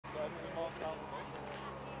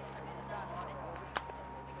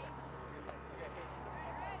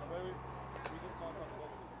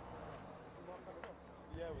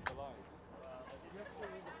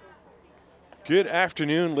Good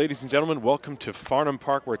afternoon, ladies and gentlemen. Welcome to Farnham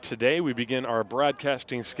Park, where today we begin our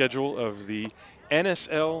broadcasting schedule of the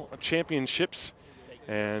NSL Championships.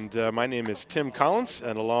 And my name is Tim Collins,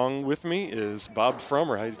 and along with me is Bob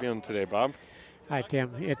Frommer. How are you feeling today, Bob? Hi,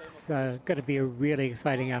 Tim. It's going to be a really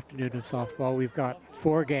exciting afternoon of softball. We've got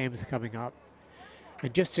 4 games coming up.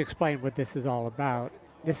 And just to explain what this is all about,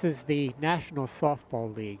 this is the National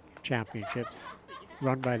Softball League Championships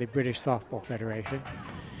run by the British Softball Federation.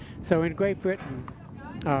 So in Great Britain,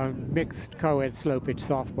 mixed co-ed slow pitch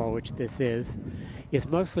softball, which this is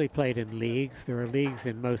mostly played in leagues. There are leagues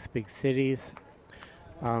in most big cities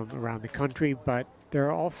around the country, but there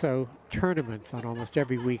are also tournaments on almost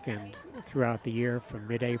every weekend throughout the year from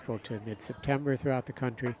mid-April to mid-September throughout the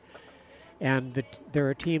country. And there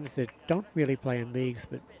are teams that don't really play in leagues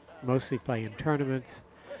but mostly play in tournaments,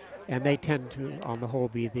 and they tend to, on the whole,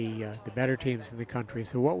 be the better teams in the country.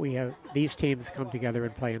 So what we have, these teams come together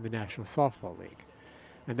and play in the National Softball League.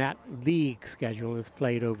 And that league schedule is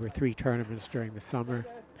played over 3 tournaments during the summer.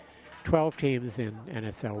 12 teams in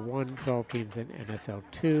NSL 1, 12 teams in NSL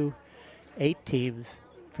 2, 8 teams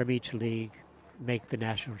from each league make the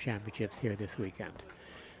national championships here this weekend.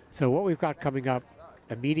 So what we've got coming up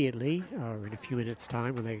immediately, or in a few minutes'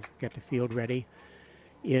 time when they get the field ready,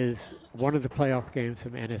 is one of the playoff games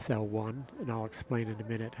from NSL 1, and I'll explain in a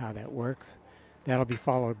minute how that works. That'll be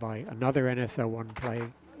followed by another NSL 1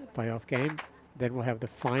 playoff game. Then we'll have the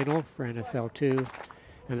final for NSL 2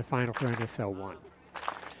 and the final for NSL 1.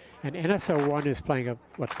 And NSL 1 is playing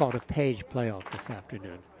what's called a page playoff this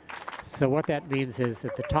afternoon. So what that means is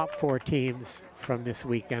that the top 4 teams from this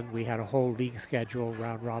weekend, we had a whole league schedule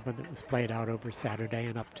round robin that was played out over Saturday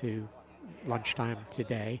and up to lunchtime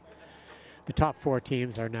today. The top 4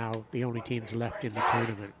 teams are now the only teams left in the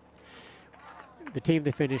tournament. The team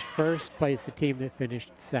that finished first plays the team that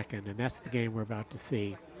finished second, and that's the game we're about to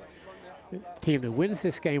see. The team that wins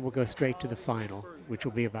this game will go straight to the final, which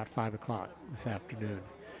will be about 5 o'clock this afternoon.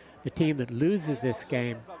 The team that loses this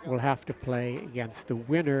game will have to play against the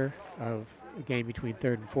winner of a game between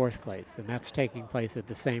 3rd and 4th place, and that's taking place at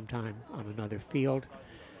the same time on another field.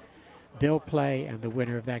 They'll play, and the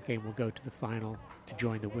winner of that game will go to the final to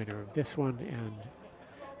join the winner of this one, and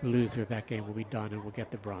the loser of that game will be done and will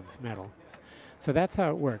get the bronze medal. So that's how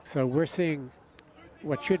it works. So we're seeing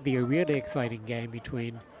what should be a really exciting game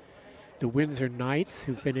between the Windsor Knights,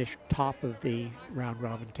 who finished top of the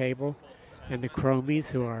round-robin table, and the Chromies,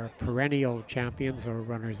 who are perennial champions or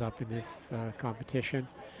runners-up in this competition.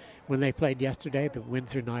 When they played yesterday, the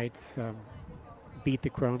Windsor Knights beat the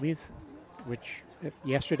Chromies, which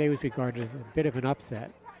yesterday was regarded as a bit of an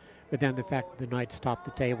upset. But then the fact that the Knights topped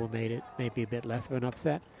the table made it maybe a bit less of an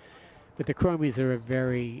upset. But the Chromies are a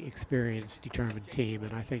very experienced, determined team,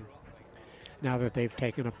 and I think now that they've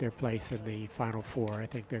taken up their place in the Final 4, I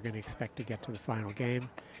think they're going to expect to get to the final game.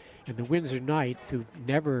 And the Windsor Knights, who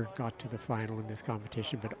never got to the final in this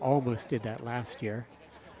competition but almost did that last year,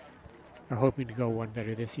 are hoping to go one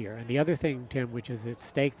better this year. And the other thing, Tim, which is at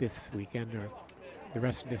stake this weekend, or the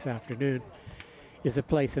rest of this afternoon, is a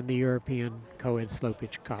place in the European Co-ed Slow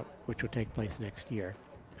Pitch Cup, which will take place next year.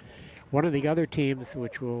 One of the other teams,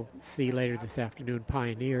 which we'll see later this afternoon,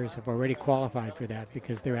 Pioneers, have already qualified for that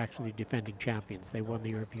because they're actually defending champions. They won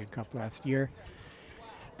the European Cup last year.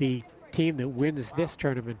 The team that wins this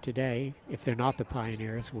tournament today, if they're not the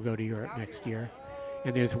Pioneers, will go to Europe next year.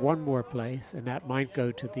 And there's one more place, and that might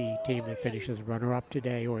go to the team that finishes runner-up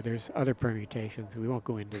today, or there's other permutations. We won't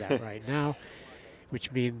go into that right now,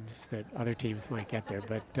 which means that other teams might get there.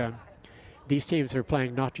 But these teams are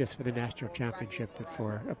playing not just for the national championship, but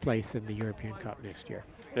for a place in the European Cup next year.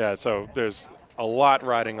 Yeah, so there's a lot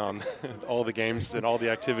riding on all the games and all the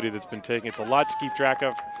activity that's been taken. It's a lot to keep track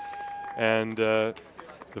of. And the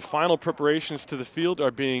final preparations to the field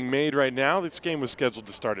are being made right now. This game was scheduled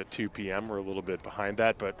to start at 2 p.m. We're a little bit behind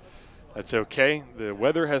that, but that's okay. The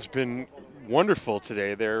weather has been wonderful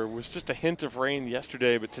today. There was just a hint of rain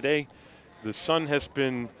yesterday, but today the sun has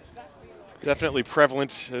been definitely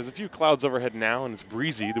prevalent. There's a few clouds overhead now, and it's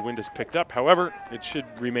breezy. The wind has picked up. However, it should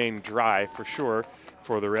remain dry for sure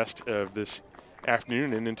for the rest of this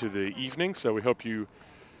afternoon and into the evening. So we hope you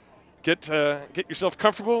get yourself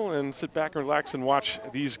comfortable and sit back and relax and watch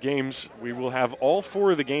these games. We will have all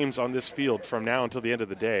 4 of the games on this field from now until the end of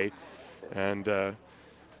the day. And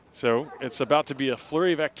so it's about to be a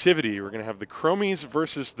flurry of activity. We're going to have the Chromies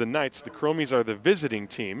versus the Knights. The Chromies are the visiting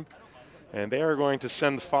team, and they are going to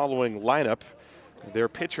send the following lineup. Their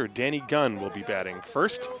pitcher, Danny Gunn, will be batting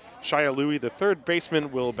first. Shia Louie, the third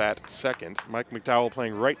baseman, will bat second. Mike McDowell,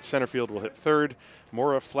 playing right center field, will hit third.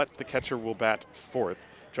 Maura Flett, the catcher, will bat fourth.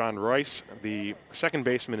 John Royce, the second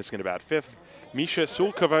baseman, is going to bat 5th. Misha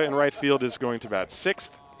Sulkova in right field is going to bat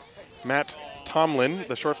 6th. Matt Tomlin,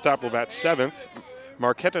 the shortstop, will bat 7th.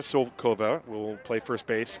 Marketa Sulkova will play first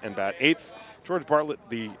base and bat 8th. George Bartlett,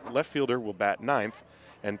 the left fielder, will bat 9th.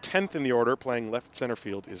 And 10th in the order, playing left center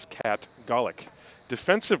field, is Kat Golick.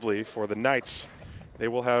 Defensively for the Knights, they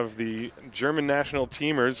will have the German national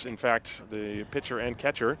teamers, in fact, the pitcher and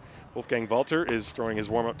catcher. Wolfgang Walter is throwing his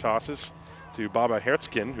warm-up tosses to Baba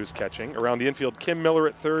Herzkin, who's catching. Around the infield, Kim Miller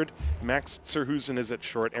at third, Max Zerhusen is at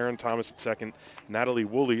short, Aaron Thomas at second, Natalie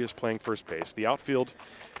Woolley is playing first base. The outfield,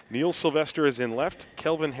 Neil Sylvester is in left,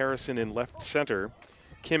 Kelvin Harrison in left center,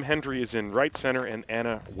 Kim Hendry is in right center, and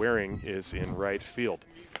Anna Waring is in right field.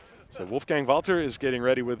 So Wolfgang Walter is getting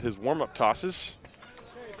ready with his warm-up tosses.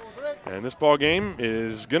 And this ball game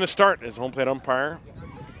is going to start, as home plate umpire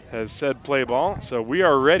has said play ball. So we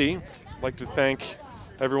are ready. I'd like to thank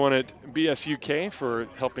everyone at BSUK for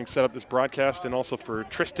helping set up this broadcast, and also for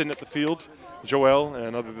Tristan at the field, Joel,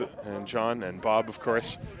 and John and Bob, of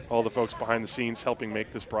course, all the folks behind the scenes helping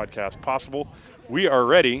make this broadcast possible. We are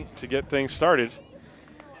ready to get things started.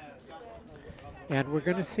 And we're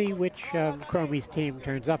going to see which Chromies team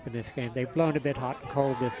turns up in this game. They've blown a bit hot and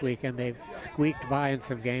cold this week, and they've squeaked by in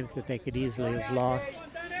some games that they could easily have lost.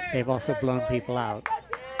 They've also blown people out.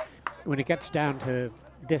 When it gets down to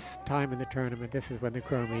this time in the tournament, this is when the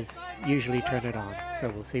Chromies usually turn it on. So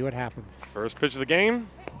we'll see what happens. First pitch of the game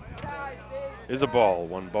is a ball.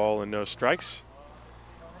 1 ball and no strikes.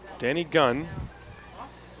 Danny Gunn,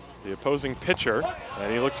 the opposing pitcher,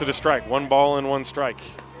 and he looks at a strike. 1 ball and 1 strike.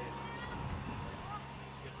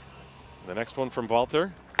 The next one from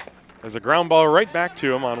Walter. There's a ground ball right back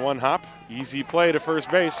to him on 1 hop. Easy play to first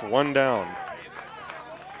base, 1 down.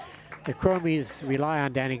 The Chromies rely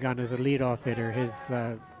on Danny Gunn as a leadoff hitter. His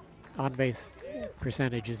on-base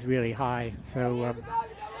percentage is really high, so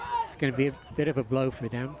it's going to be a bit of a blow for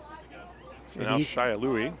them. So now Shia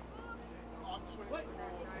Louie.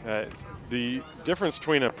 The difference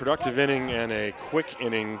between a productive inning and a quick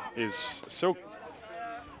inning is so,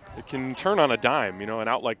 it can turn on a dime. You know, an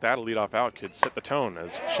out like that, a leadoff out, could set the tone.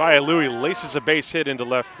 As Shia Louie laces a base hit into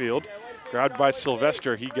left field, grabbed by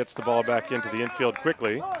Sylvester, he gets the ball back into the infield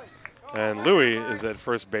quickly. And Louie is at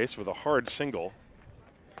first base with a hard single.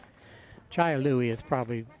 Shia Louie is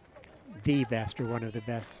probably the best, or one of the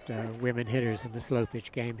best women hitters in the slow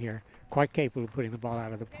pitch game here. Quite capable of putting the ball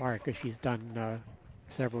out of the park, as she's done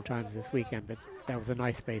several times this weekend, but that was a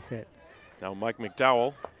nice base hit. Now Mike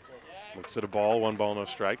McDowell looks at a ball, 1 ball, no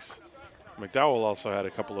strikes. McDowell also had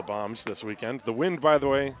a couple of bombs this weekend. The wind, by the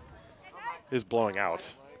way, is blowing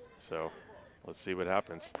out. So let's see what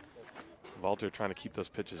happens. Walter trying to keep those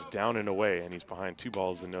pitches down and away, and he's behind 2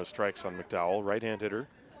 balls and no strikes on McDowell. Right-hand hitter,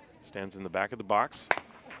 stands in the back of the box.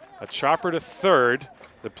 A chopper to third.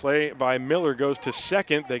 The play by Miller goes to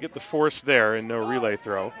second. They get the force there and no relay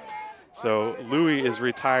throw. So Louie is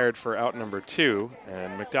retired for out number 2,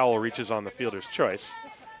 and McDowell reaches on the fielder's choice.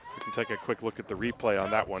 We can take a quick look at the replay on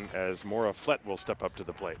that one, as Maura Flett will step up to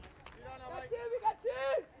the plate.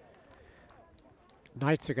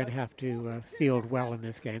 Knights are going to have to field well in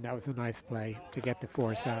this game. That was a nice play to get the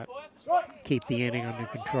force out, keep the inning under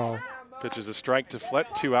control. Pitches a strike to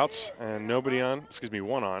Flett, 2 outs and nobody on,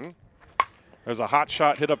 1 on. There's a hot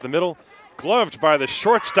shot hit up the middle, gloved by the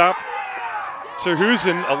shortstop.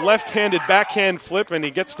 Zerhusen, a left-handed backhand flip, and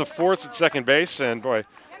he gets the force at second base. And boy,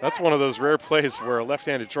 that's one of those rare plays where a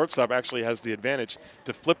left-handed shortstop actually has the advantage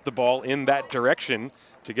to flip the ball in that direction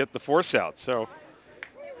to get the force out. So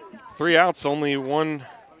 3 outs, only 1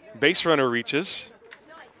 base runner reaches.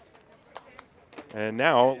 And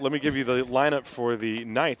now let me give you the lineup for the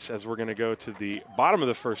Knights, as we're going to go to the bottom of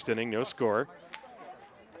the first inning. No score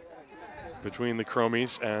between the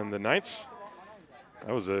Chromies and the Knights.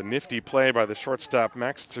 That was a nifty play by the shortstop,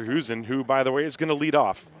 Max Zerhusen, who, by the way, is going to lead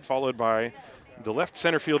off, followed by the left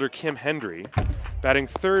center fielder, Kim Hendry. Batting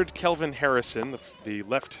third, Kelvin Harrison, the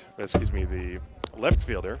left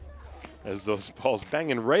fielder, as those balls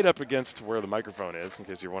banging right up against where the microphone is, in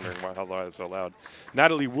case you're wondering why it's so loud.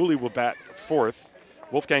 Natalie Woolley will bat 4th.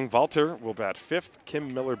 Wolfgang Walter will bat 5th.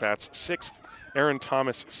 Kim Miller bats 6th. Aaron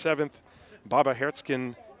Thomas 7th. Baba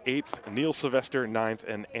Herzkin 8th. Neil Sylvester 9th.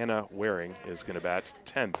 And Anna Waring is going to bat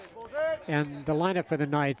 10th. And the lineup for the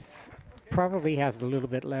Knights probably has a little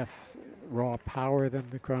bit less raw power than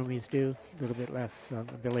the Chromies do, a little bit less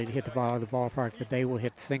ability to hit the ball out of the ballpark, but they will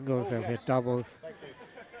hit singles, they'll hit doubles.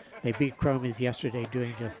 They beat Chromies yesterday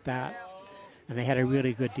doing just that, and they had a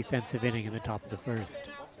really good defensive inning in the top of the first.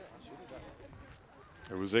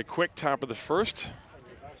 It was a quick top of the first.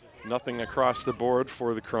 Nothing across the board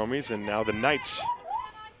for the Chromies, and now the Knights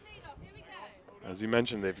As you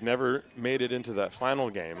mentioned, they've never made it into that final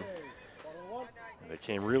game. They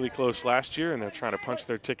came really close last year, and they're trying to punch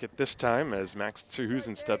their ticket this time as Max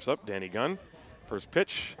Terhusen steps up. Danny Gunn, first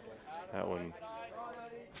pitch. That one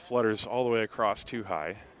flutters all the way across too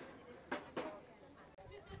high.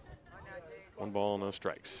 1 ball, no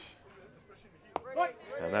strikes.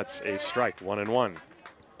 And that's a strike, 1-1.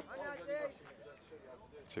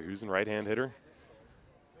 Terhusen, right-hand hitter.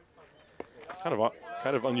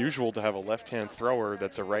 Kind of unusual to have a left-hand thrower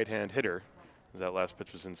that's a right-hand hitter. That last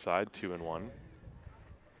pitch was inside, 2-1.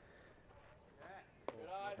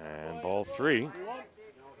 And ball 3.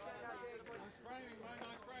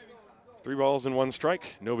 3 balls and 1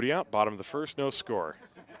 strike, nobody out. Bottom of the first, no score.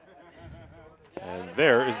 And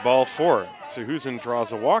there is ball 4. Terhusen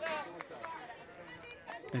draws a walk.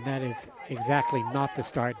 And that is exactly not the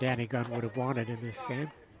start Danny Gunn would have wanted in this game.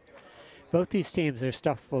 Both these teams are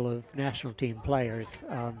stuffed full of national team players,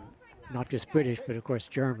 not just British, but of course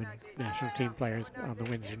German national team players on the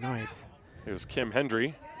Windsor Knights. Here's Kim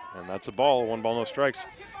Hendry, and that's a ball, 1 ball, no strikes.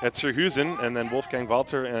 At Terhusen, and then Wolfgang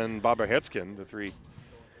Walter and Baba Hetzkin, the 3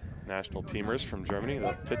 national teamers from Germany.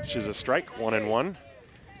 The pitch is a strike, 1-1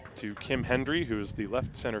 to Kim Hendry, who is the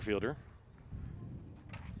left center fielder.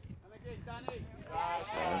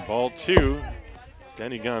 And ball 2,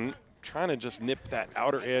 Danny Gunn trying to just nip that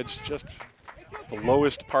outer edge, just the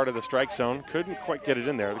lowest part of the strike zone. Couldn't quite get it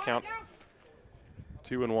in there. The count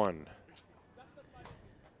 2-1.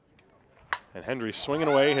 And Hendry swinging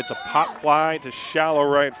away, hits a pop fly to shallow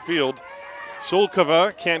right field.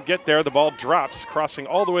 Sulkova can't get there. The ball drops. Crossing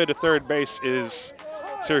all the way to third base is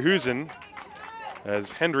Terhusen,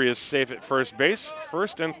 as Hendry is safe at first base.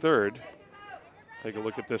 First and third. Take a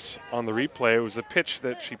look at this on the replay. It was a pitch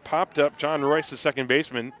that she popped up. John Royce, the second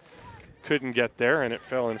baseman, couldn't get there, and it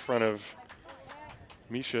fell in front of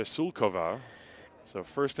Misha Sulkova. So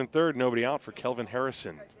first and third, nobody out for Kelvin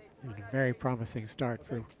Harrison. And a very promising start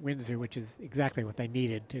for Windsor, which is exactly what they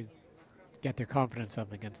needed to get their confidence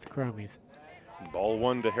up against the Chromies. Ball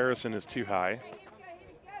 1 to Harrison is too high.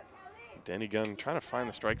 Danny Gunn trying to find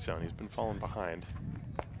the strike zone. He's been falling behind.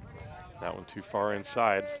 That one too far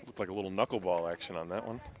inside. Looked like a little knuckleball action on that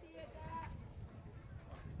one.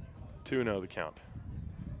 2-0 the count.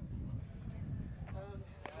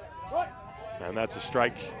 And that's a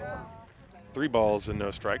strike. 3 balls and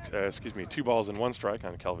no strikes. 2 balls and 1 strike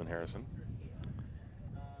on Kelvin Harrison.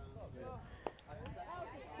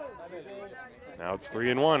 Now it's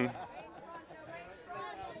 3-1.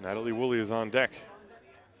 Natalie Woolley is on deck.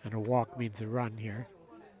 And a walk means a run here.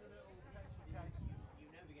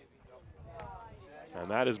 And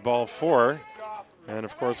that is ball 4. And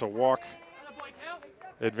of course a walk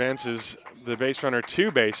advances the base runner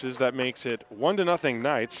 2 bases. That makes it 1-0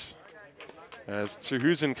 Knights. As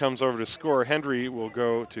Terhusen comes over to score, Hendry will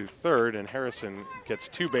go to third, and Harrison gets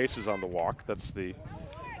 2 bases on the walk. That's the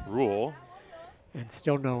rule. And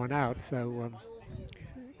still no one out, so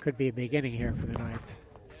could be a big inning here for the Knights.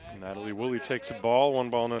 Natalie Woolley takes a ball,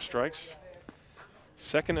 1 ball, no strikes.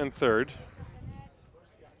 Second and third.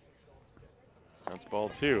 That's ball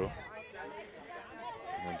 2.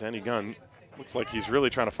 And Danny Gunn looks like he's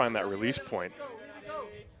really trying to find that release point.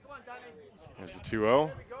 There's the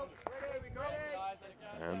 2-0.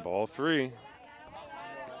 And ball 3.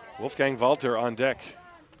 Wolfgang Walter on deck.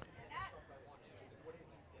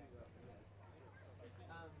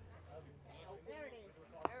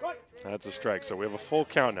 That's a strike, so we have a full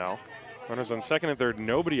count now. Runners on second and third,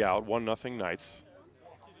 nobody out, 1-0 Knights.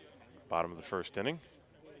 Bottom of the first inning.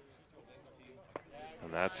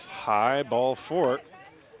 And that's high, ball 4.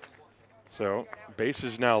 So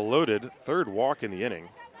bases now loaded, third walk in the inning.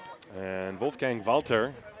 And Wolfgang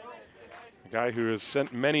Walter, a guy who has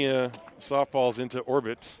sent many softballs into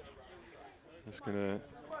orbit, is going to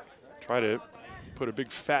try to put a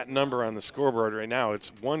big fat number on the scoreboard right now.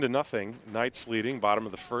 It's 1-0, Knights leading, bottom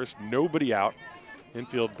of the first, nobody out.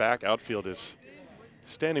 Infield back, outfield is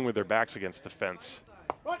standing with their backs against the fence.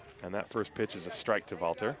 And that first pitch is a strike to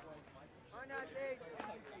Walter.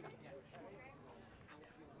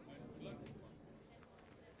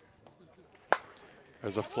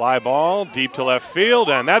 There's a fly ball deep to left field,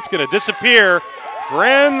 and that's going to disappear.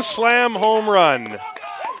 Grand slam home run.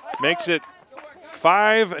 Makes it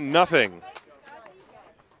 5-0.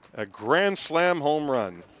 A grand slam home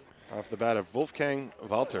run off the bat of Wolfgang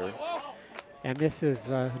Walter. And this is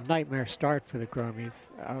a nightmare start for the Chromies.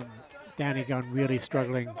 Danny Gunn really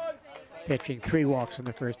struggling, pitching 3 walks in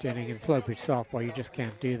the first inning. In slow pitch softball, you just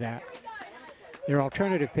can't do that. Their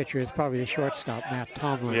alternative pitcher is probably the shortstop, Matt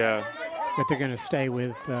Tomlin. Yeah. But they're going to stay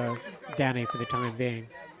with Danny for the time being.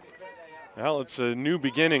 Well, it's a new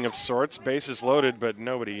beginning of sorts. Bases loaded, but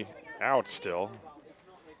nobody out still.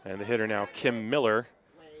 And the hitter now, Kim Miller.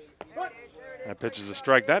 That pitch is a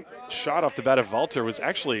strike. That shot off the bat of Walter was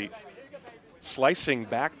actually slicing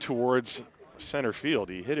back towards center field.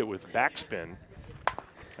 He hit it with backspin.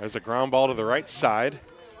 There's a ground ball to the right side,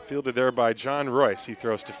 fielded there by John Royce. He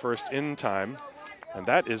throws to first in time, and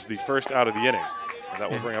that is the first out of the inning. And that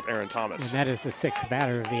will bring up Aaron Thomas. And that is the sixth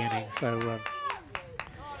batter of the inning. So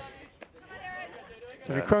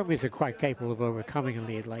the Chromies are quite capable of overcoming a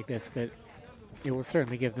lead like this, but it will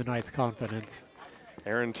certainly give the Knights confidence.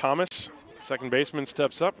 Aaron Thomas, second baseman,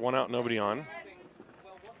 steps up. 1 out, nobody on.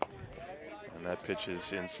 And that pitch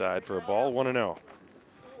is inside for a ball, 1-0.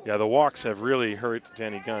 Yeah, the walks have really hurt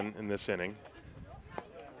Danny Gunn in this inning.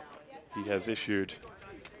 He has issued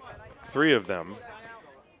 3 of them.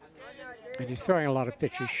 And he's throwing a lot of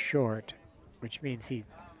pitches short, which means he,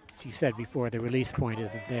 as you said before, the release point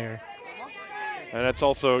isn't there. And that's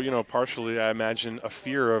also, you know, partially, I imagine, a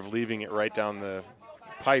fear of leaving it right down the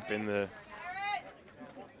pipe in the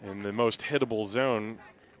most hittable zone.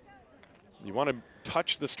 You want to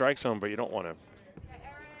touch the strike zone, but you don't want to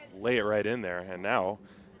lay it right in there. And now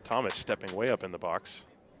Thomas stepping way up in the box.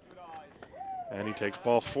 And he takes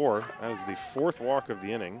ball 4. That is the 4th walk of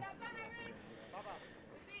the inning.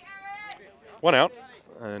 1 out.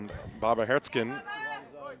 And Baba Hertzkin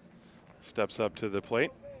steps up to the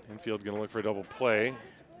plate. Infield going to look for a double play.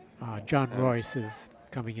 John Royce is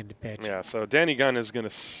coming into pitch. Yeah, so Danny Gunn is going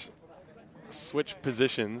to switch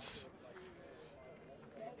positions.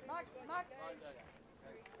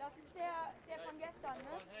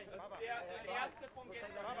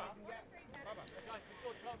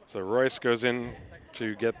 So Royce goes in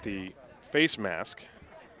to get the face mask.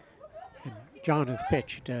 And John has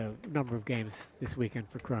pitched a number of games this weekend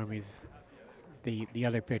for Chromies. The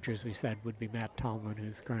other pitchers we said would be Matt Tomlin,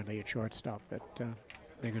 who's currently at shortstop, but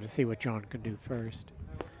they're going to see what John can do first.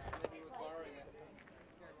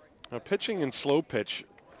 Now, pitching in slow pitch,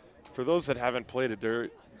 for those that haven't played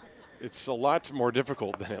it, it's a lot more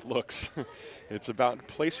difficult than it looks. It's about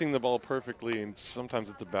placing the ball perfectly, and sometimes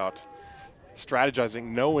it's about strategizing,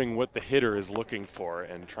 knowing what the hitter is looking for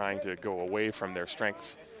and trying to go away from their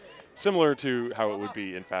strengths. Similar to how it would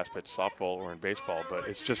be in fast pitch softball or in baseball, but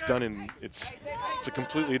it's just done in, it's a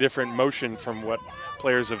completely different motion from what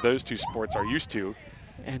players of those two sports are used to.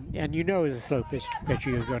 And you know, as a slow pitcher,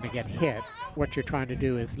 you're going to get hit. What you're trying to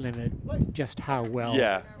do is limit just how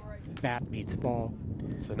well bat meets ball.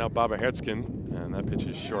 So now Baba Hertzkin, and that pitch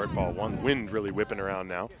is short, ball 1. Wind really whipping around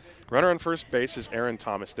now. Runner on first base is Aaron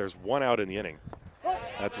Thomas. There's 1 out in the inning.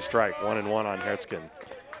 That's a strike, 1-1 on Hertzkin.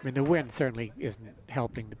 I mean, the wind certainly isn't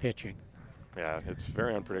helping the pitching. Yeah, it's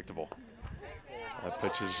very unpredictable. That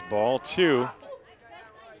pitch is ball 2.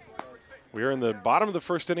 We are in the bottom of the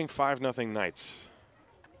first inning, 5-0 Knights.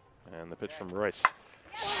 And the pitch from Royce.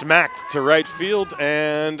 Smacked to right field,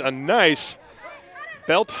 and a nice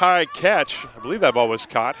belt-high catch. I believe that ball was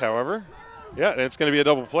caught, however. Yeah, and it's going to be a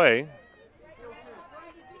double play.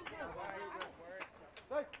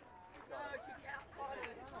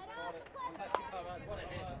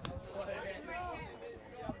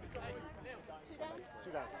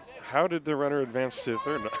 How did the runner advance to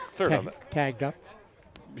third on that? Tagged up.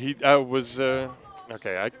 He was,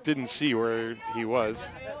 okay, I didn't see where he was.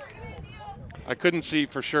 I couldn't see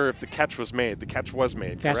for sure if the catch was made. The catch was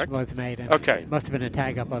made, correct? Catch was made. And okay. It must have been a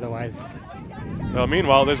tag up otherwise. Well,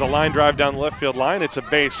 meanwhile, there's a line drive down the left field line. It's a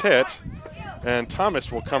base hit, and Thomas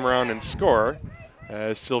will come around and score.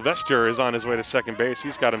 As Sylvester is on his way to second base.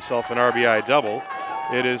 He's got himself an RBI double.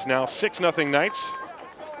 It is now 6-0 Knights.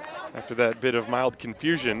 After that bit of mild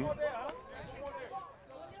confusion.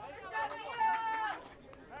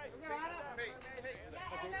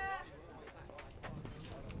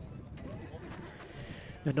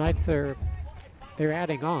 The Knights they're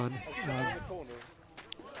adding on.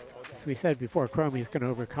 As we said before, Chromie's going to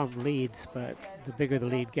overcome leads, but the bigger the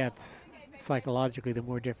lead gets, psychologically, the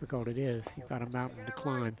more difficult it is. You've got a mountain to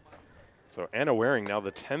climb. So Anna Waring, now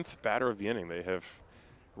the 10th batter of the inning. They have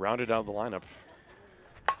rounded out the lineup.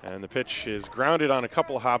 And the pitch is grounded on a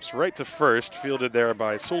couple of hops right to first, fielded there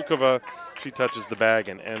by Sulkova. She touches the bag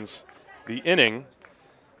and ends the inning.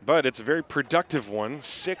 But it's a very productive one,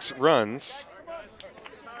 6 runs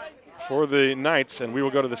for the Knights, and we will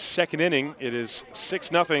go to the second inning. It is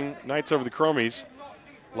 6-0 Knights over the Chromies,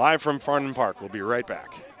 live from Farnham Park. We'll be right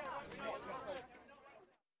back.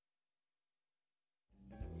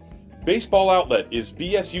 Baseball Outlet is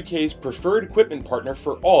BSUK's preferred equipment partner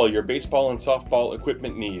for all your baseball and softball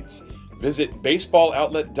equipment needs. Visit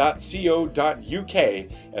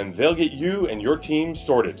baseballoutlet.co.uk and they'll get you and your team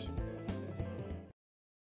sorted.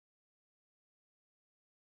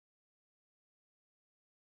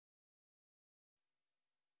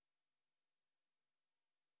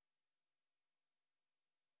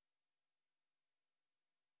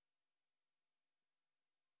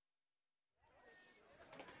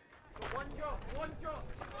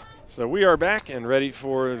 So we are back and ready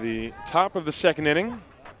for the top of the second inning,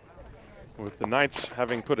 with the Knights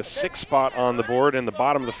having put a 6 spot on the board in the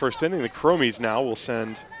bottom of the first inning. The Chromies now will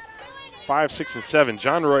send 5, 6, and 7.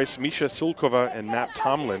 John Royce, Misha Sulkova, and Matt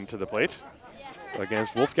Tomlin to the plate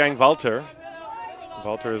against Wolfgang Walter.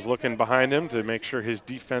 Walter is looking behind him to make sure his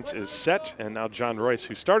defense is set. And now John Royce,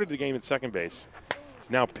 who started the game at second base, is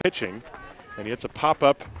now pitching. And he hits a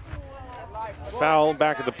pop-up foul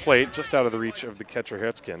back at the plate, just out of the reach of the catcher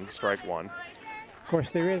Hetzkin. Strike one. Of course,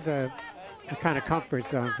 there is a kind of comfort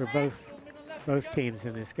zone for both teams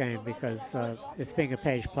in this game, because it's being a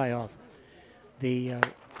page playoff. There's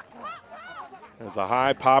a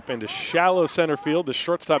high pop into shallow center field. The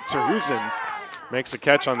shortstop Serhusen makes a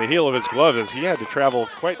catch on the heel of his glove, as he had to travel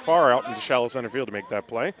quite far out into shallow center field to make that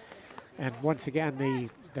play. And once again,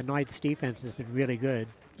 the Knights defense has been really good.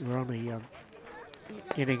 We're only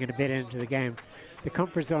inning and a bit into the game. The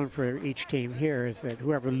comfort zone for each team here is that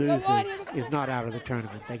whoever loses is not out of the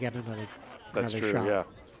tournament. They get another That's true, shot. Yeah.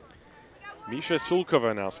 Misha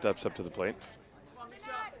Sulkova now steps up to the plate.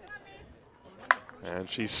 And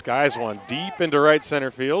she skies one deep into right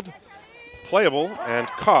center field. Playable and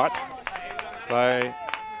caught by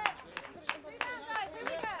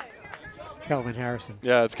Kelvin Harrison.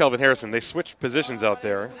 Yeah, it's Kelvin Harrison. They switched positions out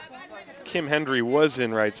there. Kim Hendry was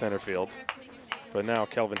in right center field, but now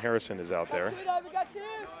Kelvin Harrison is out there.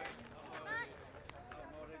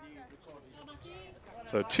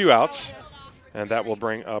 So 2 outs, and that will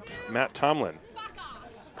bring up Matt Tomlin.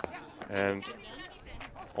 And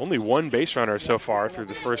only 1 base runner so far through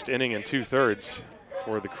the first inning and 2/3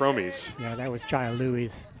 for the Chromies. Yeah, that was Chaya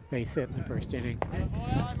Louis' base hit in the first inning.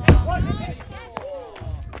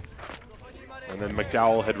 And then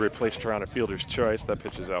McDowell had replaced her on a fielder's choice. That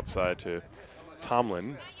pitch is outside to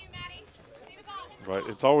Tomlin. But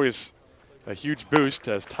it's always a huge boost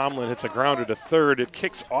as Tomlin hits a grounder to third. It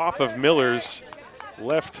kicks off of Miller's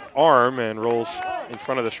left arm and rolls in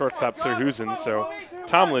front of the shortstop Serhusen. So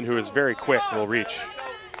Tomlin, who is very quick, will reach.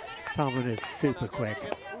 Tomlin is super quick.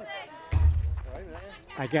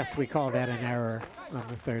 I guess we call that an error on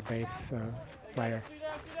the third base player.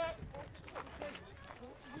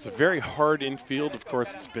 It's a very hard infield. Of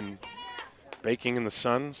course, it's been baking in the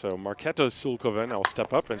sun. So Marketa Sulkova now will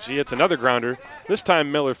step up, and she hits another grounder. This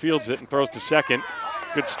time Miller fields it and throws to second.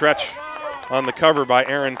 Good stretch on the cover by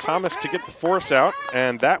Aaron Thomas to get the force out,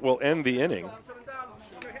 and that will end the inning.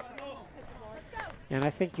 And I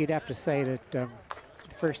think you'd have to say that the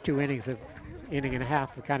first 2 innings of inning and a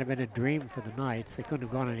half have kind of been a dream for the Knights. They couldn't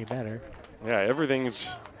have gone any better. Yeah,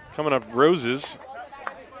 everything's coming up roses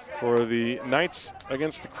for the Knights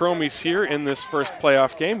against the Chromies here in this first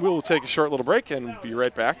playoff game. We will take a short little break and be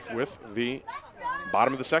right back with the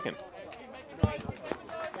bottom of the second.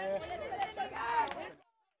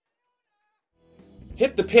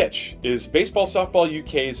 Hit the Pitch is Baseball Softball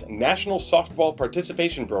UK's national softball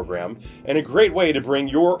participation program and a great way to bring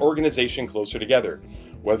your organization closer together.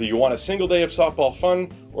 Whether you want a single day of softball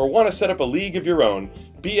fun or want to set up a league of your own,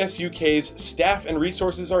 BSUK's staff and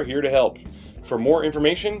resources are here to help. For more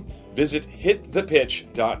information, visit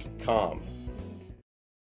hitthepitch.com.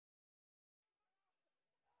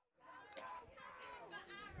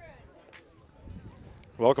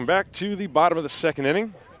 Welcome back to the bottom of the second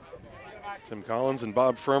inning. Tim Collins and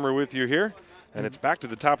Bob Fromer with you here, and it's back to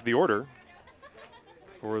the top of the order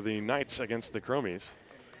for the Knights against the Chromies.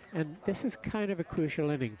 And this is kind of a crucial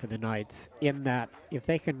inning for the Knights, in that if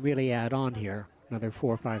they can really add on here another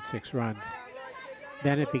 4, 5, 6 runs,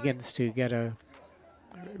 then it begins to get a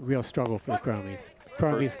real struggle for the Chromies.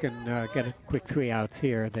 Chromies can get a quick 3 outs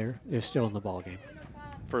here. They're still in the ballgame.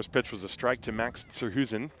 First pitch was a strike to Max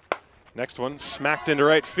Serhusen. Next one smacked into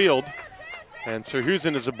right field. And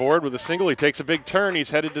Serhusen is aboard with a single. He takes a big turn.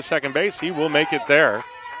 He's headed to second base. He will make it there,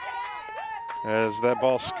 as that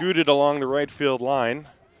ball scooted along the right field line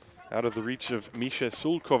out of the reach of Misha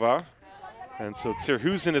Sulkova. And so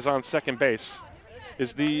Serhusen is on second base.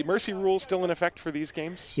 Is the mercy rule still in effect for these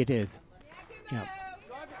games? It is. Yeah.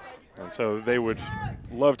 And so they would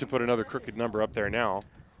love to put another crooked number up there now,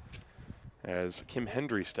 as Kim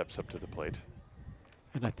Hendry steps up to the plate.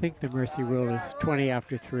 And I think the mercy rule is 20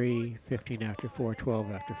 after 3, 15 after 4,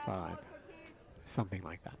 12 after 5. Something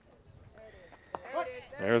like that.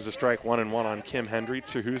 There's a strike, 1-1 on Kim Hendry.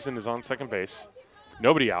 Serhusen is on second base.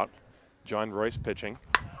 Nobody out. John Royce pitching.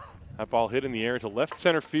 That ball hit in the air to left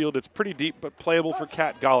center field. It's pretty deep, but playable for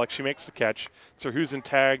Kat Golick. She makes the catch. Serhusen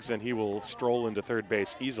tags, and he will stroll into third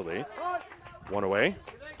base easily. 1 away.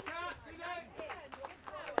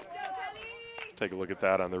 Let's take a look at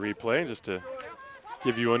that on the replay just to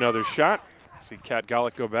give you another shot. See Kat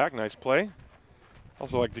Golick go back. Nice play.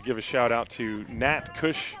 Also like to give a shout out to Nat,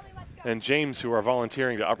 Kush, and James, who are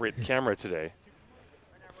volunteering to operate the camera today.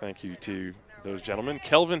 Thank you to those gentlemen.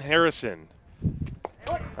 Kelvin Harrison.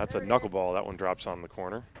 That's a knuckleball. That one drops on the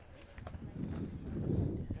corner.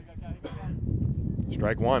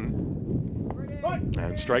 Strike one.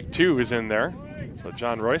 And strike two is in there. So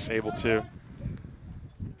John Royce able to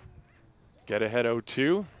get ahead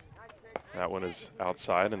 0-2. That one is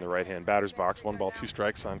outside in the right-hand batter's box. 1 ball, 2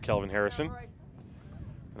 strikes on Kelvin Harrison.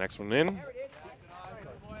 The next one in.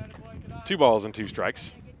 2 balls and 2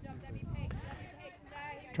 strikes.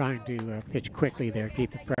 Trying to pitch quickly there,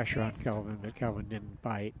 keep the pressure on Kelvin, but Kelvin didn't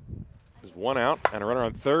bite. There's 1 out and a runner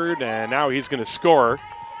on third, and now he's going to score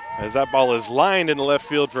as that ball is lined in the left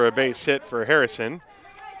field for a base hit for Harrison.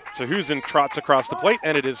 So Husen trots across the plate,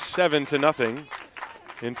 and it is 7-0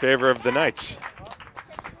 in favor of the Knights.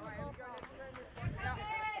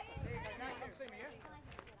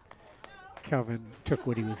 Kelvin took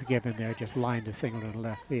what he was given there, just lined a single to the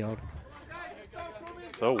left field.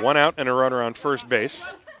 So 1 out and a runner on first base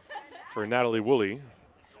for Natalie Woolley.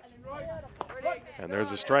 And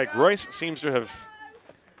there's a strike. Royce seems to have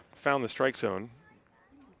found the strike zone.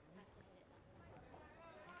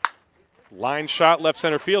 Line shot left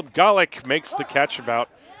center field. Golick makes the catch about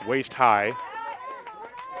waist high.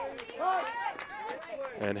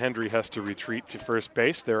 And Hendry has to retreat to first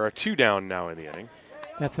base. There are 2 down now in the inning.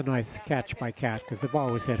 That's a nice catch by Cat because the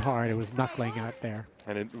ball was hit hard. It was knuckling out there.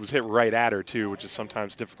 And it was hit right at her, too, which is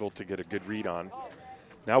sometimes difficult to get a good read on.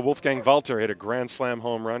 Now Wolfgang Walter hit a grand slam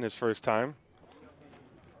home run his first time.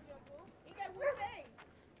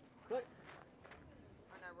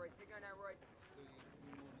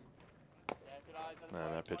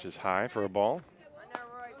 And that pitch is high for a ball.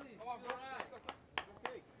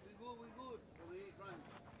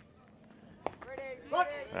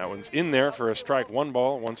 That one's in there for a strike. 1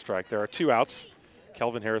 ball, 1 strike. There are 2 outs.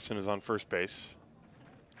 Kelvin Harrison is on first base.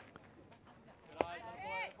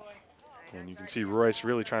 And you can see Royce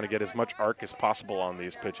really trying to get as much arc as possible on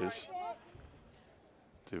these pitches.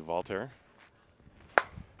 To Walter.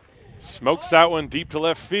 Smokes that one deep to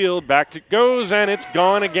left field. Back it goes, and it's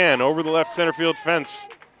gone again over the left center field fence.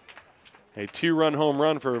 A 2-run home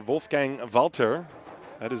run for Wolfgang Walter.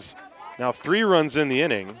 That is now 3 runs in the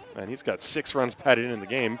inning, and he's got 6 runs batted in the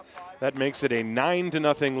game. That makes it a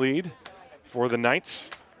 9-0 lead for the Knights.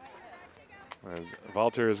 As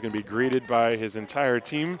Walter is going to be greeted by his entire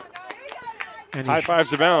team. And high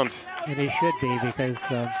fives abound. And he should be because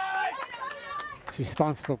he's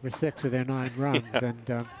responsible for 6 of their 9 runs, yeah.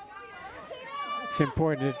 And it's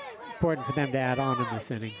important for them to add on in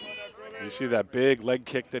this inning. You see that big leg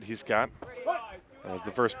kick that he's got. As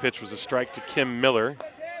the first pitch was a strike to Kim Miller.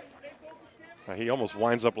 He almost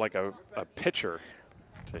winds up like a pitcher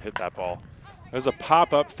to hit that ball. There's a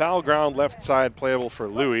pop-up, foul ground left side playable for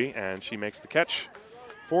Louie, and she makes the catch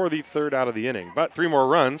for the 3rd out of the inning. But 3 more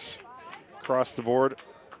runs across the board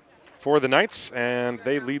for the Knights, and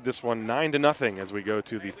they lead this one 9-0 as we go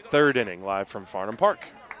to the 3rd inning live from Farnham Park.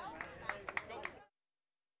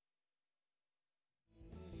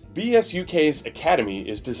 BSUK's Academy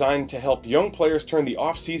is designed to help young players turn the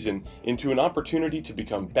off-season into an opportunity to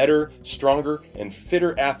become better, stronger, and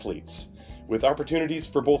fitter athletes. With opportunities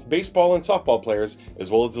for both baseball and softball players,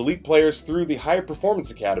 as well as elite players through the High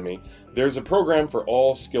Performance Academy, there's a program for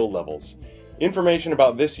all skill levels. Information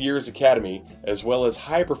about this year's Academy, as well as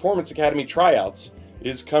High Performance Academy tryouts,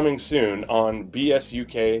 is coming soon on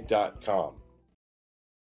bsuk.com.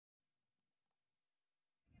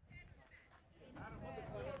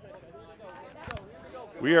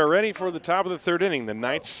 We are ready for the top of the 3rd inning. The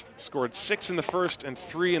Knights scored 6 in the first and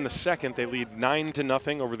 3 in the second. They lead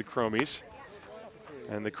 9-0 over the Chromies.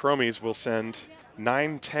 And the Chromies will send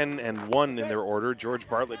 9, 10, and 1 in their order. George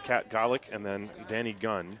Bartlett, Kat Golick, and then Danny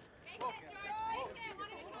Gunn.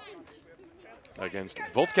 Against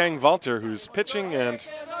Wolfgang Walter, who's pitching and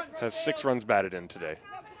has 6 runs batted in today.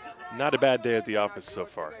 Not a bad day at the office so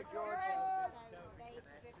far.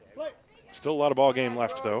 Still a lot of ball game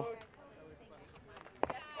left, though.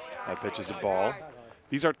 That pitch is a ball.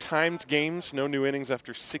 These are timed games, no new innings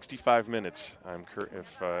after 65 minutes,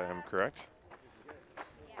 if I'm correct.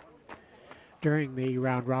 During the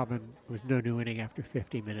round robin, there was no new inning after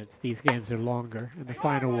 50 minutes. These games are longer, and the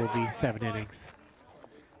final will be 7 innings.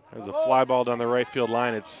 There's a fly ball down the right field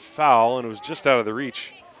line. It's foul, and it was just out of the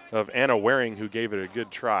reach of Anna Waring, who gave it a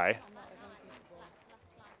good try.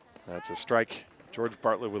 That's a strike. George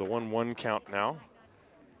Bartlett with a 1-1 count now.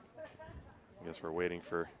 I guess we're waiting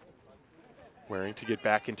for Waring to get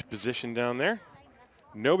back into position down there.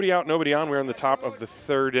 Nobody out, nobody on. We're on the top of the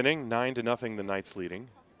 3rd inning. 9-0, the Knights leading.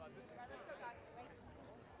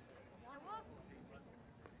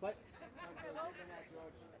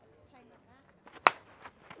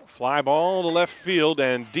 Fly ball to left field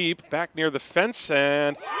and deep, back near the fence,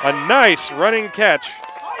 and a nice running catch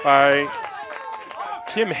by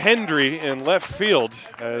Kim Hendry in left field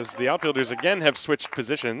as the outfielders again have switched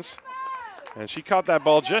positions. And she caught that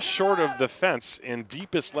ball just short of the fence in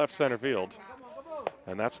deepest left center field.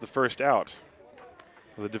 And that's the first out.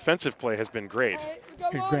 The defensive play has been great. It's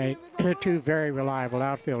been great. Two very reliable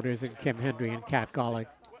outfielders in Kim Hendry and Kat Golick,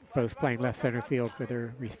 both playing left center field for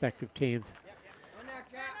their respective teams.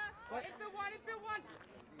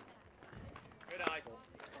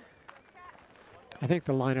 I think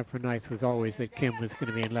the lineup for Knights was always that Kim was going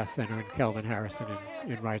to be in left center and Kelvin Harrison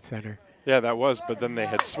in right center. Yeah, that was, but then they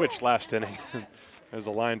had switched last inning. There's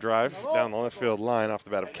a line drive down the left field line off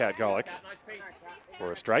the bat of Kat Golick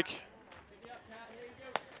for a strike.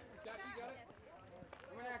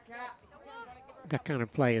 That kind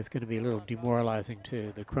of play is going to be a little demoralizing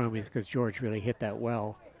to the Chromies because George really hit that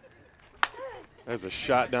well. There's a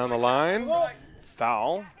shot down the line.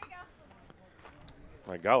 Foul.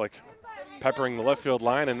 My Golick peppering the left field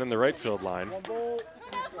line and then the right field line.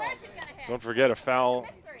 Don't forget, a foul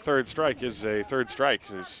third strike is a third strike.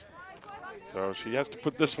 So she has to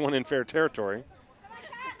put this one in fair territory.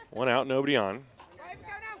 One out, nobody on.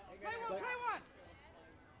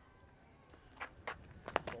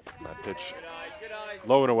 That pitch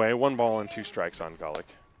low and away. 1 ball and 2 strikes on Golick.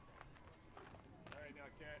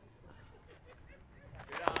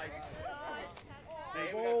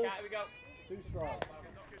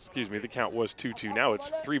 Excuse me, the count was 2-2. Now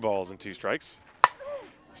it's 3 balls and 2 strikes.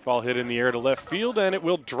 This ball hit in the air to left field, and it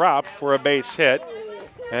will drop for a base hit.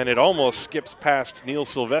 And it almost skips past Neil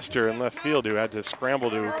Sylvester in left field, who had to scramble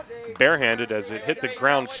to barehanded as it hit the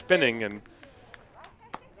ground spinning and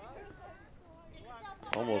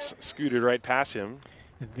almost scooted right past him.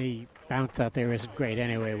 The bounce out there isn't great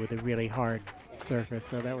anyway with a really hard surface,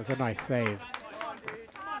 so that was a nice save.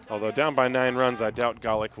 Although down by 9 runs, I doubt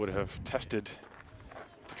Golick would have tested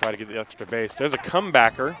to try to get the extra base. There's a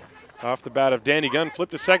comebacker off the bat of Danny Gunn.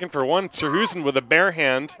 Flipped to second for 1. Terhusen with a bare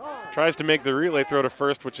hand tries to make the relay throw to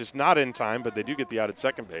first, which is not in time, but they do get the out at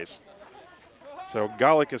second base. So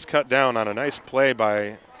Golick is cut down on a nice play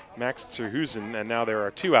by Max Terhusen, and now there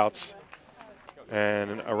are 2 outs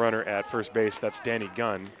and a runner at first base. That's Danny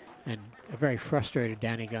Gunn. And a very frustrated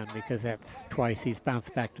Danny Gunn because that's twice he's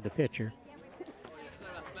bounced back to the pitcher.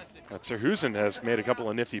 Terhusen has made a couple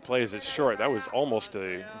of nifty plays at short. That was almost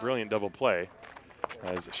a brilliant double play.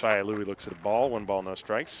 As Shia Louie looks at a ball, 1 ball, no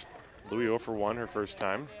strikes. Louie 0 for 1 her first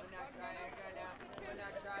time.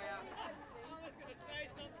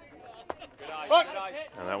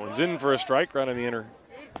 And that one's in for a strike right on the inner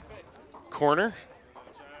corner.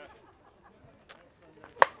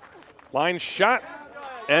 Line shot,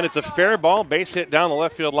 and it's a fair ball. Base hit down the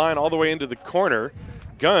left field line all the way into the corner.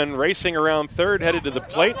 Gunn racing around third, headed to the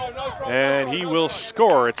plate, and he will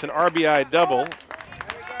score. It's an RBI double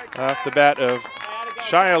off the bat of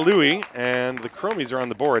Shia Louie, and the Chromies are on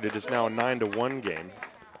the board. It is now a 9-1 game.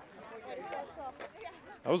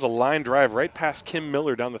 That was a line drive right past Kim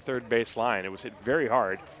Miller down the third base line. It was hit very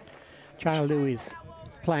hard. Shia Louie's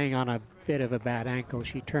playing on a bit of a bad ankle.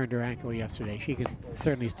 She turned her ankle yesterday. She can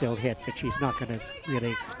certainly still hit, but she's not going to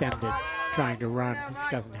really extend it trying to run.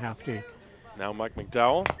 She doesn't have to. Now Mike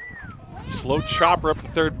McDowell, slow chopper up the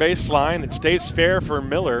third base line. It stays fair for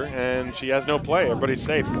Miller, and she has no play. Everybody's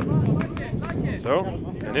safe. So,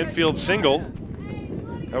 an infield single.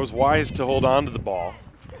 That was wise to hold on to the ball.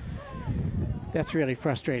 That's really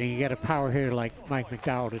frustrating. You get a power hitter like Mike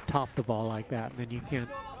McDowell to top the ball like that, and then you can't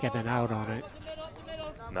get an out on it.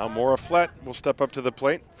 Now Maura Flett will step up to the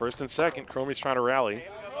plate. First and second. Cromie's trying to rally.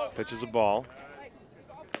 Pitches a ball.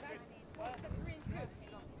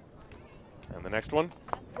 And the next one,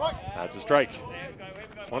 that's a strike.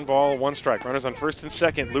 1 ball, 1 strike. Runners on first and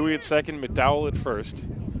second. Louie at second, McDowell at first.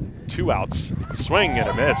 2 outs. Swing and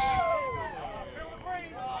a miss.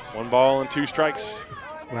 1 ball and 2 strikes.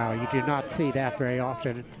 Wow, you do not see that very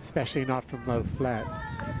often, especially not from Mo Flett.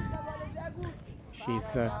 She's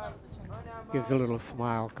gives a little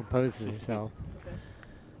smile, composes herself.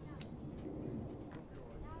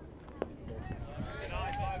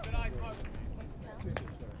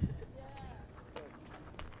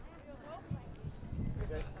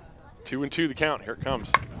 Two and 2 the count. Here it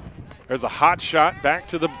comes. There's a hot shot back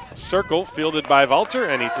to the circle, fielded by Valter,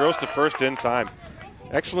 and he throws to first in time.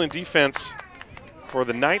 Excellent defense for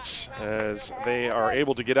the Knights as they are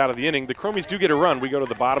able to get out of the inning. The Chromies do get a run. We go to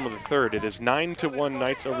the bottom of the third. It is 9-1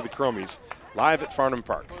 Knights over the Chromies, live at Farnham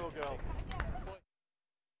Park.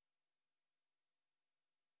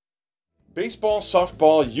 Baseball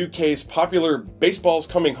Softball UK's popular Baseball's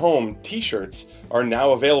Coming Home t-shirts are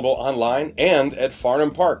now available online and at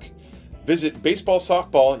Farnham Park. Visit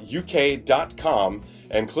BaseballSoftballUK.com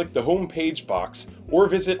and click the homepage box, or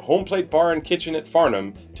visit Home Plate Bar and Kitchen at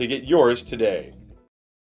Farnham to get yours today.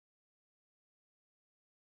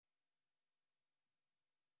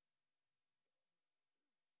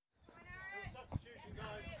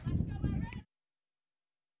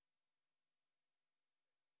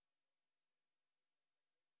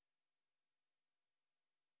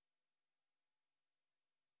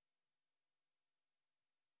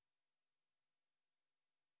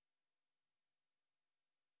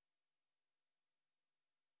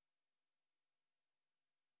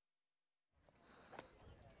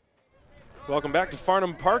 Welcome back to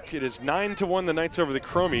Farnham Park. It is 9-1 the Knights over the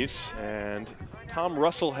Chromies, and Tom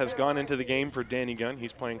Russell has gone into the game for Danny Gunn.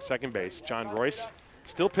 He's playing second base. John Royce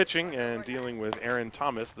still pitching and dealing with Aaron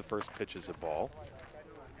Thomas. The first pitch is a ball.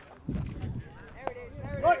 This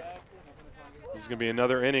is going to be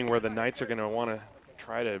another inning where the Knights are going to want to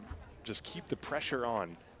try to just keep the pressure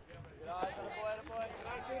on.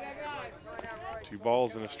 2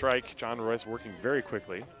 balls and a strike. John Royce working very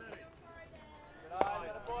quickly.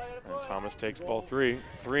 And Thomas takes ball 3,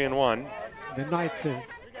 3-1. The Knights have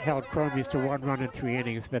held Chromies to 1 run in 3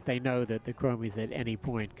 innings, but they know that the Chromies at any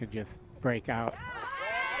point can just break out.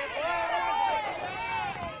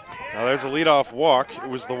 Now there's a leadoff walk. It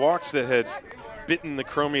was the walks that had bitten the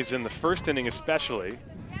Chromies in the first inning especially.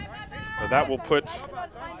 But that will put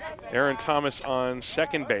Aaron Thomas on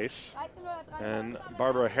second base, and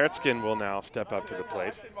Barbara Hertzkin will now step up to the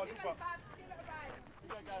plate.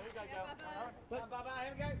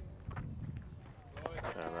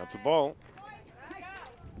 And that's a ball.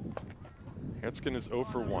 Hertzkin is 0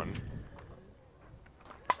 for 1.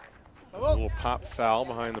 A little pop foul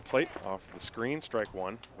behind the plate off the screen. Strike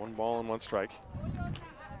 1. 1 ball and 1 strike.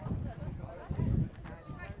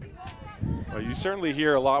 Well, you certainly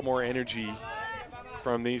hear a lot more energy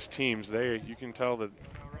from these teams. You can tell that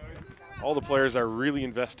all the players are really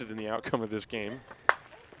invested in the outcome of this game.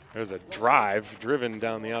 There's a drive driven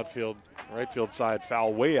down the outfield, right field side,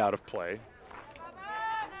 foul way out of play.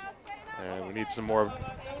 And we need some more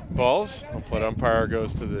balls. Home plate umpire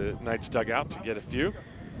goes to the Knights dugout to get a few.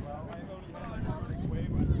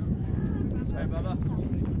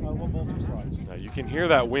 Now you can hear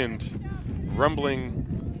that wind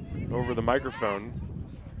rumbling over the microphone.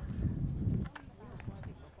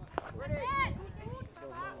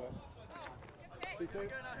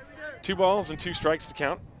 Two balls and 2 strikes to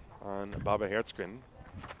count on Baba Hertzkin.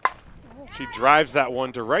 She drives that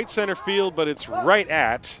one to right center field, but it's right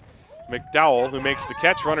at McDowell, who makes the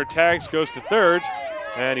catch. Runner tags, goes to third,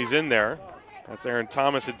 and he's in there. That's Aaron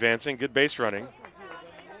Thomas advancing. Good base running.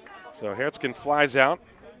 So Hertzkin flies out,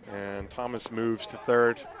 and Thomas moves to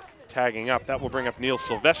third, tagging up. That will bring up Neil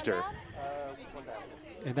Sylvester.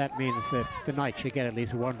 And that means that the Knights should get at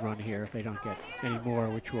least 1 run here if they don't get any more,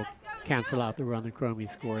 which will cancel out the run the Chromies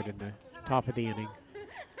scored in the top of the inning.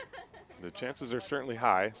 The chances are certainly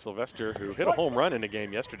high. Sylvester, who hit a home run in a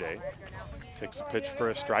game yesterday, takes a pitch for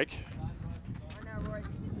a strike.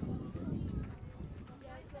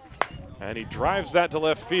 And he drives that to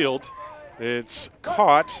left field. It's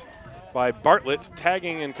caught by Bartlett.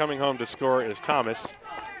 Tagging and coming home to score is Thomas.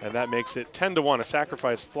 And that makes it 10-1, a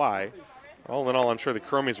sacrifice fly. All in all, I'm sure the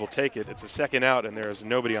Chromies will take it. It's a second out, and there is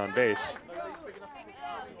nobody on base.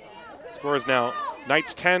 Score is now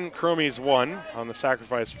Knights 10, Chromies 1 on the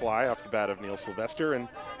sacrifice fly off the bat of Neil Sylvester. And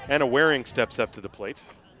Anna Waring steps up to the plate.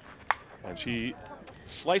 And she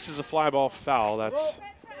slices a fly ball foul. That's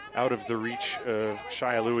out of the reach of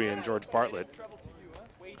Shia Louie and George Bartlett.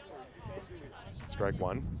 Strike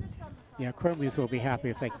 1. Yeah, Chromies will be happy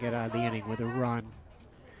if they can get out of the inning with a run.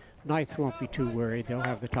 Knights won't be too worried. They'll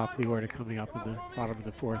have the top of the order coming up in the bottom of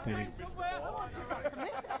the 4th inning.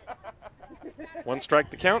 1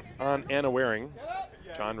 strike to count on Anna Waring.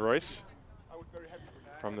 John Royce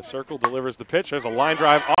from the circle delivers the pitch. There's a line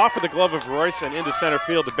drive off of the glove of Royce and into center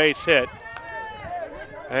field, a base hit.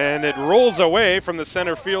 And it rolls away from the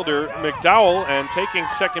center fielder, McDowell, and taking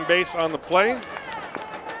second base on the play,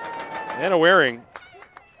 Anna Waring.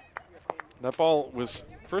 That ball was,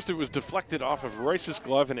 first it was deflected off of Royce's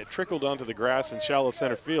glove and it trickled onto the grass in shallow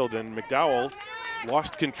center field, and McDowell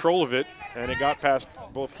lost control of it and it got past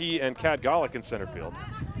both he and Kat Golick in center field.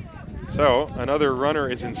 So another runner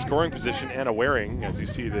is in scoring position, Anna Waring, as you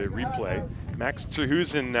see the replay. Max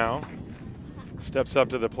Terhusen now steps up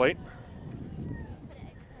to the plate.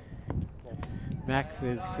 Max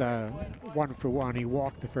is 1 for 1. He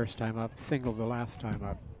walked the first time up, singled the last time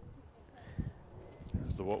up.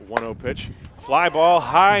 Here's the 1-0 pitch. Fly ball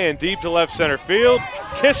high and deep to left center field.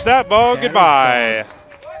 Kiss that ball goodbye.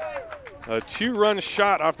 A 2-run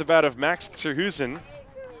shot off the bat of Max Zerhusen.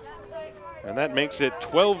 And that makes it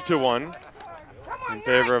 12-1 in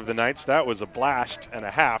favor of the Knights. That was a blast and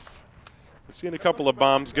a half. We've seen a couple of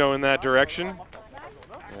bombs go in that direction.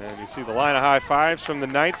 And you see the line of high fives from the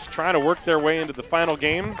Knights trying to work their way into the final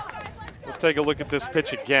game. Let's take a look at this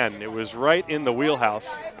pitch again. It was right in the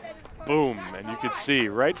wheelhouse. Boom, and you could see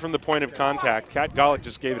right from the point of contact, Kat Golick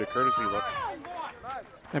just gave it a courtesy look.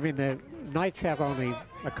 I mean, the Knights have only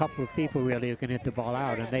a couple of people really who can hit the ball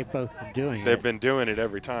out, and they've both been doing it. They've been doing it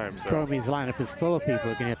every time. So. Cromie's lineup is full of people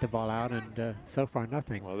who can hit the ball out, and so far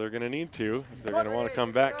nothing. Well, they're going to need to if they're going to want to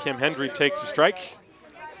come back. Kim Hendry takes a strike.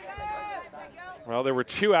 Well, there were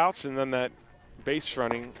 2 outs, and then that base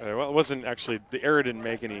running. Well, it wasn't actually, the error didn't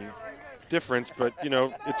make any difference, but you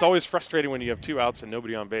know, it's always frustrating when you have 2 outs and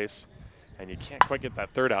nobody on base, and you can't quite get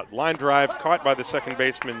that 3rd out. Line drive caught by the second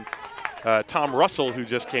baseman, Tom Russell, who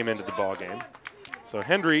just came into the ball game. So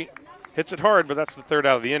Hendry hits it hard, but that's the 3rd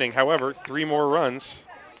out of the inning. However, 3 more runs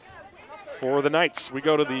for the Knights. We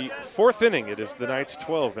go to the 4th inning. It is the Knights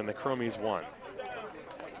 12 and the Chromies 1.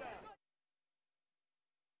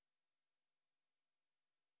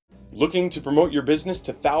 Looking to promote your business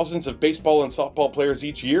to thousands of baseball and softball players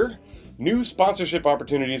each year? New sponsorship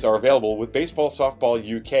opportunities are available with Baseball Softball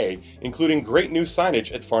UK, including great new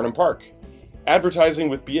signage at Farnham Park. Advertising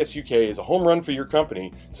with BSUK is a home run for your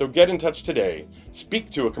company, so get in touch today.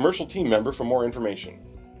 Speak to a commercial team member for more information.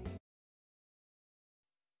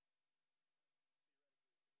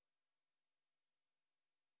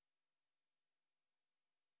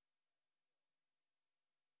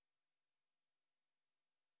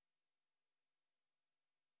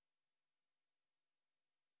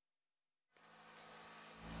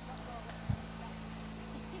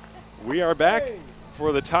 We are back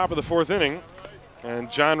for the top of the 4th inning,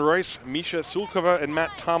 and John Royce, Misha Sulkova, and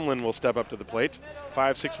Matt Tomlin will step up to the plate.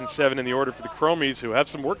 5, 6, and 7 in the order for the Chromies, who have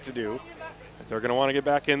some work to do. They're going to want to get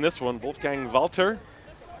back in this one. Wolfgang Walter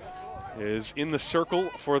is in the circle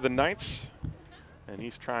for the Knights, and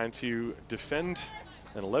he's trying to defend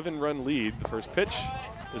an 11-run lead. The first pitch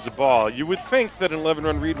is a ball. You would think that an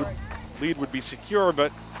 11-run lead would be secure,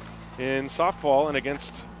 but in softball and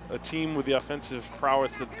against a team with the offensive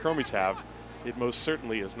prowess that the Chromies have, it most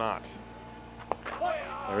certainly is not.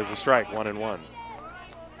 There is a strike, 1-1. I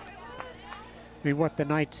mean, what the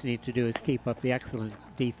Knights need to do is keep up the excellent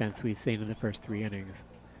defense we've seen in the first 3 innings.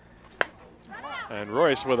 And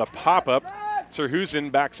Royce with a pop-up.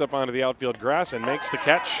 Zerhusen backs up onto the outfield grass and makes the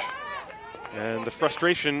catch. And the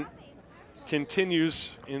frustration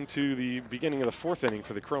continues into the beginning of the 4th inning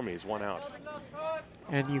for the Chromies, 1 out.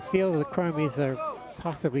 And you feel the Chromies are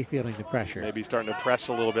possibly feeling the pressure. Maybe starting to press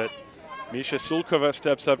a little bit. Misha Sulkova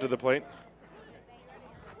steps up to the plate.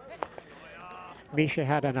 Misha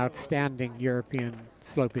had an outstanding European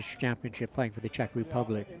slow pitch championship playing for the Czech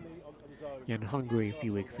Republic in Hungary a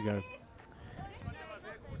few weeks ago.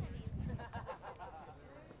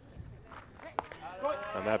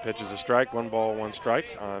 And that pitch is a strike, 1 ball, 1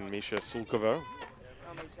 strike on Misha Sulkova.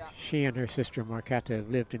 She and her sister Marketa have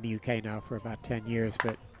lived in the UK now for about 10 years,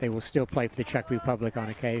 but they will still play for the Czech Republic on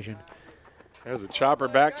occasion. There's a chopper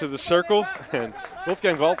back to the circle, and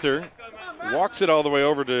Wolfgang Walter walks it all the way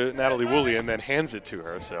over to Natalie Woolley and then hands it to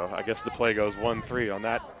her. So I guess the play goes 1-3 on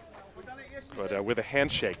that, but with a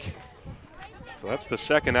handshake. So that's the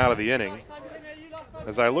 2nd out of the inning.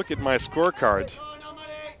 As I look at my scorecard,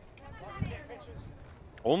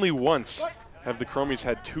 only once have the Chromies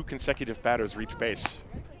had 2 consecutive batters reach base.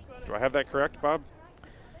 Do I have that correct, Bob?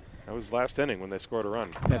 That was last inning when they scored a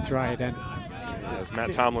run. That's right. And as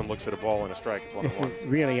Matt Tomlin looks at a ball and a strike, it's 1-1. This is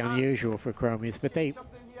really unusual for Chromies, but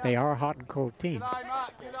they are a hot and cold team.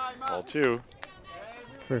 Ball 2.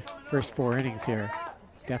 For first 4 innings here,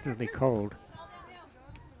 definitely cold.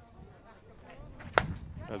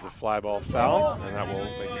 That's a fly ball foul, and that will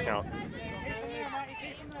make the count.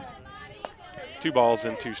 2 balls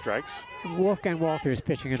and 2 strikes. Wolfgang Walter is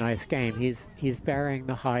pitching a nice game. He's varying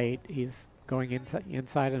the height. He's going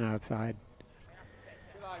inside and outside.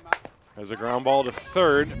 There's a ground ball to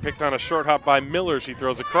 3rd, picked on a short hop by Miller. She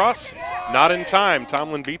throws across, not in time.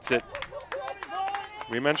 Tomlin beats it.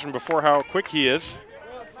 We mentioned before how quick he is,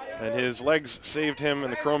 and his legs saved him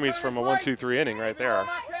and the Chromies from a 1-2-3 inning right there.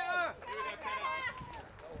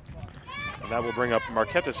 And that will bring up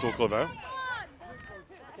Marketa Sulkova.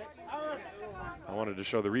 I wanted to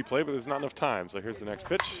show the replay, but there's not enough time. So here's the next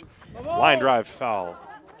pitch. Line drive foul.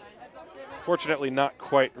 Fortunately, not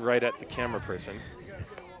quite right at the camera person.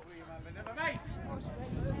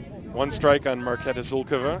 1 strike on Marketa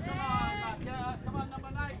Sulkova.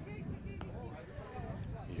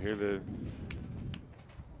 You hear the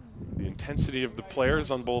intensity of the players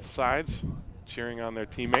on both sides cheering on their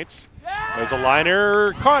teammates. There's a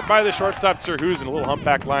liner caught by the shortstop Sirhus in a little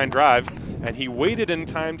humpback line drive, and he waited and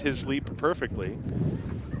timed his leap perfectly.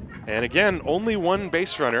 And again, only one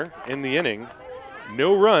base runner in the inning.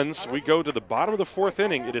 No runs. We go to the bottom of the 4th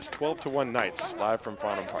inning. It is 12-1 Knights, live from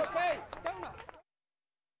Farnham Park.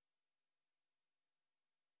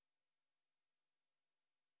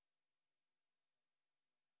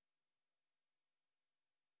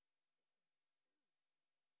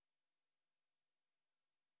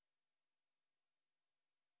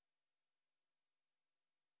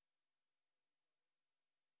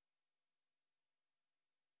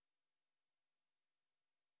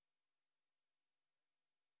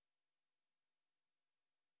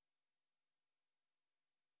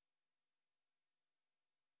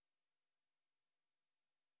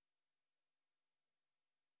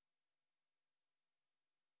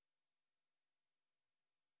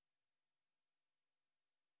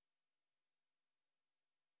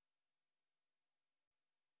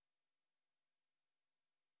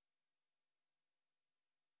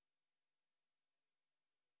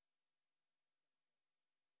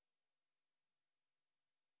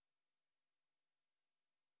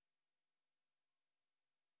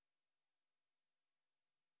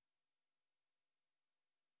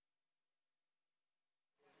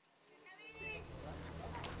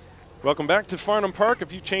 Welcome back to Farnham Park. A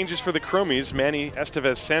few changes for the Chromies. Manny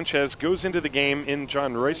Estevez Sanchez goes into the game in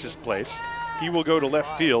John Royce's place. He will go to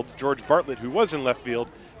left field. George Bartlett, who was in left field,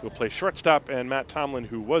 will play shortstop, and Matt Tomlin,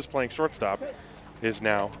 who was playing shortstop, is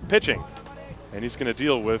now pitching. And he's going to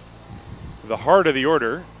deal with the heart of the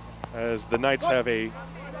order as the Knights have a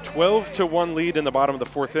 12-1 lead in the bottom of the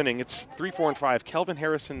 4th inning. It's 3, 4, and 5. Kelvin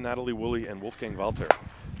Harrison, Natalie Woolley, and Wolfgang Walter.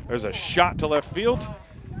 There's a shot to left field,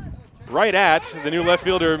 right at the new left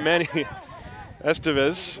fielder, Manny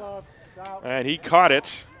Estevez. And he caught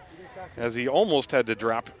it as he almost had to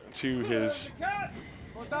drop to his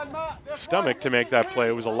stomach to make that play.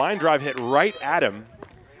 It was a line drive hit right at him,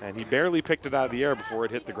 and he barely picked it out of the air before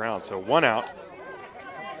it hit the ground. So 1 out.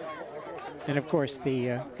 And of course,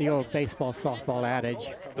 the old baseball softball adage: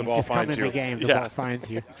 the ball just finds come in you. the game, the Yeah. ball finds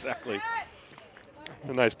you. Exactly.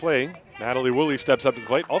 A nice play. Natalie Woolley steps up to the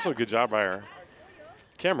plate. Also a good job by our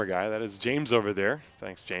camera guy. That is James over there.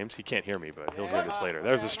 Thanks, James. He can't hear me, but he'll hear this later.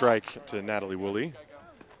 There's a strike to Natalie Woolley.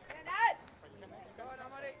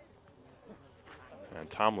 And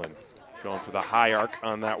Tomlin going for the high arc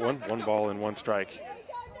on that one. 1 ball and 1 strike.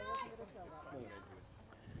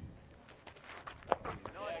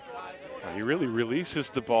 He really releases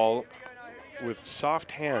the ball with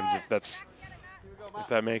soft hands, if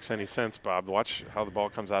that makes any sense, Bob. Watch how the ball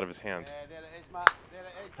comes out of his hand.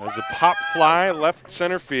 There's a pop fly, left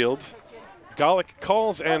center field. Golick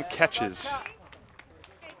calls and catches.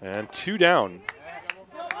 And 2 down.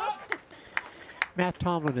 Matt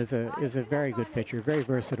Tomlin is a very good pitcher, very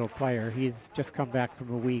versatile player. He's just come back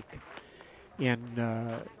from a week in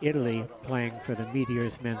Italy playing for the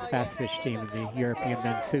Meteors men's fast pitch team in the European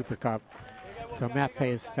Men's Super Cup. So Matt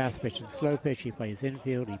plays fast pitch and slow pitch. He plays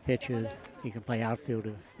infield, he pitches. He can play outfield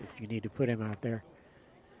if you need to put him out there.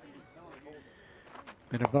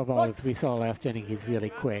 And above all, as we saw last inning, he's really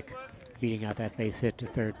quick, beating out that base hit to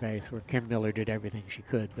third base, where Kim Miller did everything she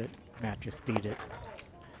could, but Matt just beat it.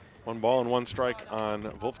 1 ball and 1 strike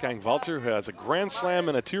on Wolfgang Walter, who has a grand slam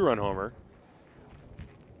and a 2-run homer.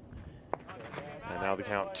 And now the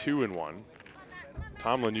count 2-1.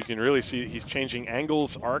 Tomlin, you can really see he's changing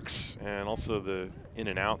angles, arcs, and also the in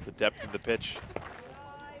and out, the depth of the pitch.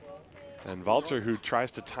 And Walter, who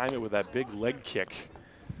tries to time it with that big leg kick.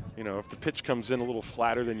 You know, if the pitch comes in a little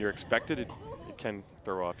flatter than you're expected, it can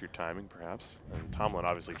throw off your timing, perhaps. And Tomlin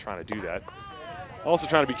obviously trying to do that. Also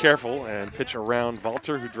trying to be careful and pitch around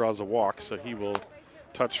Walter, who draws a walk, so he will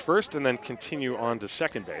touch first and then continue on to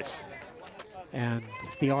second base. And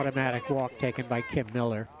the automatic walk taken by Kim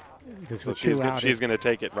Miller. So she's going to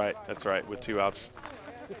take it, right. That's right, with 2 outs.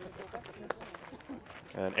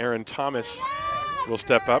 And Aaron Thomas will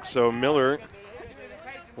step up. So Miller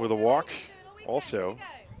with a walk also.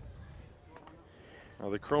 Now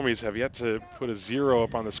the Chromies have yet to put a 0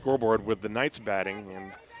 up on the scoreboard with the Knights batting.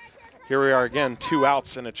 And here we are again, 2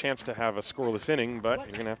 outs and a chance to have a scoreless inning, but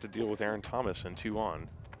you're going to have to deal with Aaron Thomas and 2 on.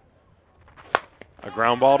 A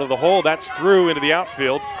ground ball to the hole, that's through into the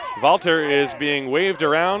outfield. Walter is being waved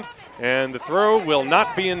around, and the throw will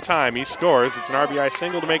not be in time. He scores. It's an RBI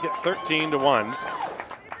single to make it 13-1.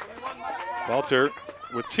 Walter,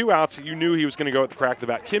 with 2 outs, you knew he was going to go at the crack of the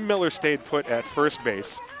bat. Kim Miller stayed put at first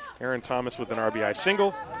base. Aaron Thomas with an RBI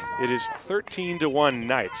single. It is 13-1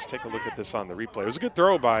 Knights. Take a look at this on the replay. It was a good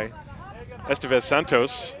throw by Estevez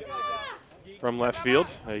Santos from left field.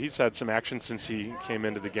 He's had some action since he came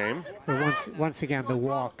into the game. But once again, the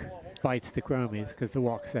walk bites the Chromies because the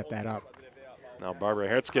walk set that up. Now Barbara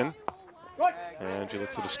Hertzkin, and she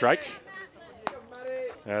looks at a strike.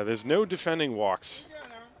 There's no defending walks,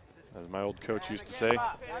 as my old coach used to say.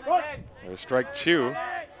 There's strike 2.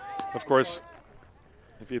 Of course,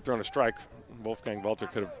 if he had thrown a strike, Wolfgang Walter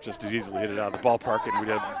could have just as easily hit it out of the ballpark and we'd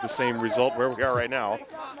have the same result where we are right now.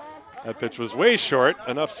 That pitch was way short,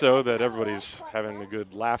 enough so that everybody's having a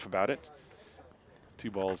good laugh about it.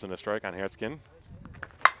 2 balls and a strike on Hertzkin.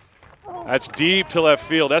 That's deep to left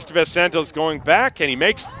field. Estevez Santos going back, and he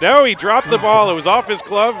he dropped the ball. It was off his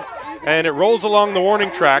glove, and it rolls along the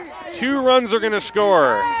warning track. 2 runs are going to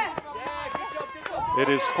score. It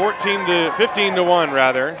is 15-1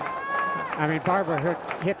 rather. I mean, Barber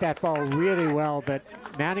hit that ball really well, but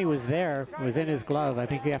Manny was there, was in his glove. I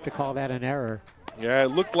think you have to call that an error. Yeah, it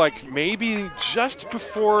looked like maybe just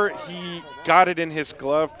before he got it in his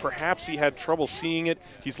glove, perhaps he had trouble seeing it.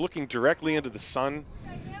 He's looking directly into the sun,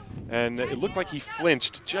 and it looked like he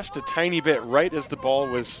flinched just a tiny bit right as the ball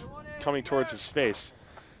was coming towards his face.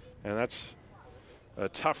 And that's a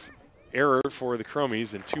tough error for the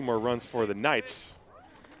Chromies and 2 more runs for the Knights.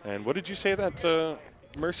 And what did you say that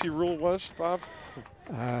mercy rule was, Bob?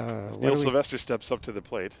 Neil Sylvester steps up to the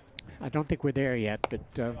plate. I don't think we're there yet,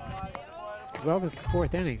 but well, this is the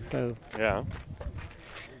 4th inning, so yeah.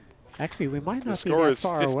 Actually, we might not the be that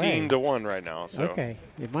score far is away. 15-1 right now. So. Okay,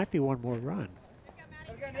 it might be 1 more run.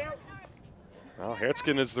 Well,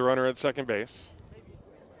 Hertzkin is the runner at second base.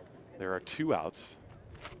 There are 2 outs.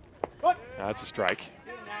 That's a strike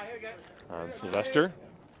on Sylvester.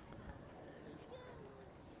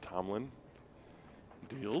 Tomlin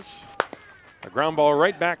deals a ground ball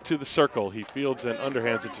right back to the circle. He fields and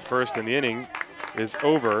underhands it to first, and the inning is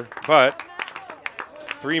over. But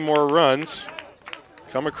 3 more runs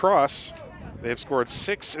come across. They have scored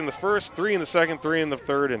 6 in the first, 3 in the second, 3 in the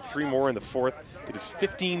third, and 3 more in the fourth. It is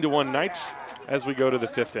 15-1 Knights as we go to the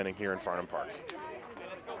 5th inning here in Farnham Park.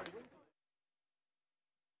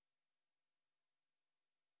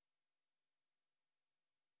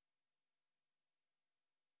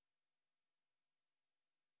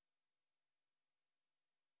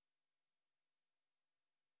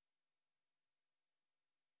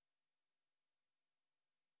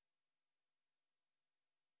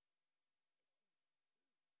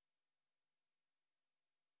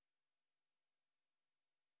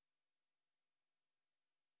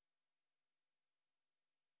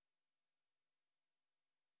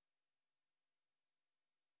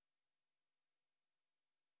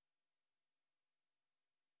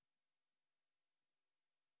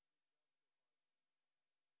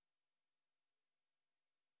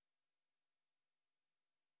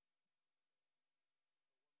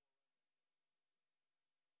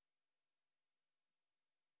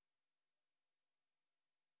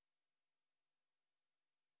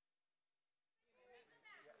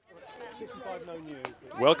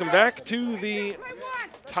 Welcome back to the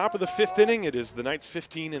top of the 5th inning. It is the Knights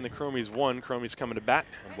 15 and the Chromies 1. Chromies coming to bat,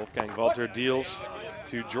 and Wolfgang Walter deals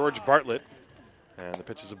to George Bartlett, and the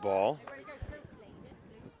pitch is a ball.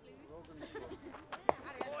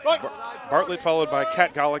 Bartlett followed by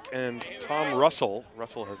Kat Golick and Tom Russell.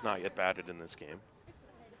 Russell has not yet batted in this game.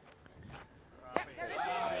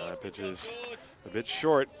 That pitch is a bit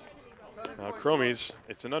short. Chromies,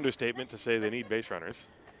 it's an understatement to say they need base runners.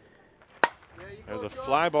 There's a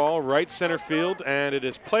fly ball right center field, and it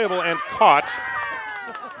is playable and caught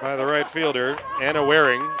by the right fielder, Anna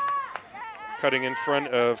Waring, cutting in front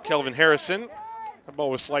of Kelvin Harrison. The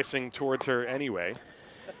ball was slicing towards her anyway.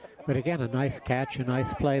 But again, a nice catch, a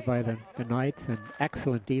nice play by the Knights, and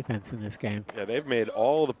excellent defense in this game. Yeah, they've made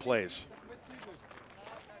all the plays.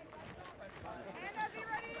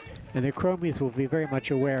 And the Chromies will be very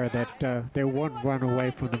much aware that they're 1 run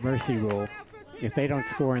away from the mercy rule. If they don't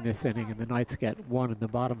score in this inning and the Knights get 1 in the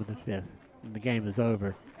bottom of the 5th, and the game is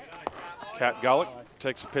over. Kat Golick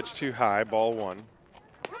takes a pitch too high, ball 1.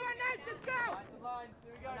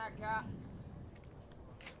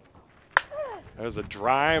 There's a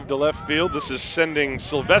drive to left field. This is sending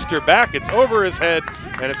Sylvester back. It's over his head,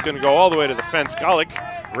 and it's going to go all the way to the fence.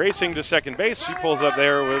 Golick racing to second base. She pulls up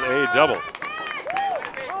there with a double.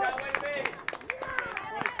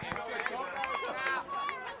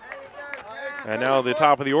 And now the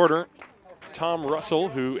top of the order, Tom Russell,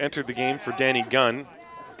 who entered the game for Danny Gunn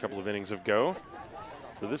a couple of innings ago.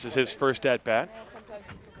 So this is his first at-bat.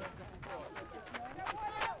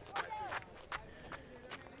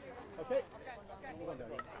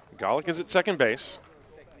 Golick is at second base.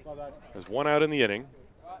 There's one out in the inning.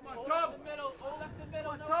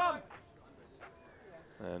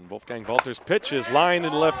 And Wolfgang Walter's pitch is lined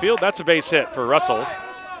in left field. That's a base hit for Russell.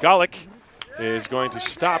 Golick is going to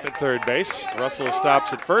stop at third base. Russell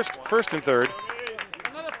stops at first and third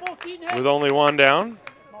with only one down.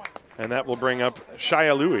 And that will bring up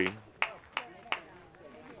Shia Louie.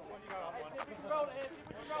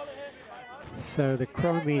 So the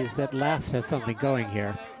Chromies at last have something going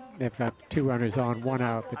here. They've got 2 runners on, 1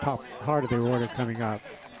 out, the top heart of their order coming up.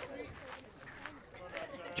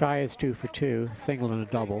 Chai is 2 for 2, single and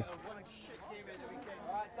a double.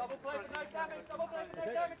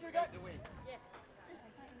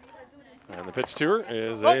 And the pitch to her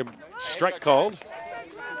is a strike called.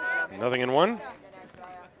 0-1.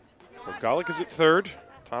 So Golick is at third.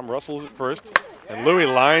 Tom Russell is at first. And Louie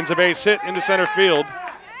lines a base hit into center field.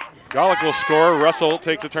 Golick will score. Russell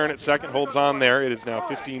takes a turn at second, holds on there. It is now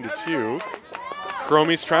 15-2.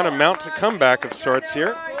 Chromies trying to mount a comeback of sorts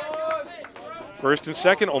here. First and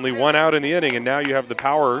second, only 1 out in the inning, and now you have the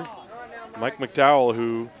power, Mike McDowell,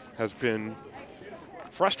 who has been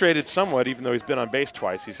frustrated somewhat, even though he's been on base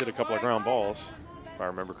twice. He's hit a couple of ground balls, if I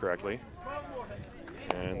remember correctly.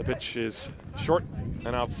 And the pitch is short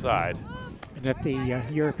and outside. And at the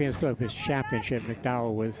European Slopers Championship,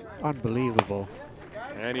 McDowell was unbelievable.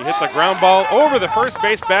 And he hits a ground ball over the first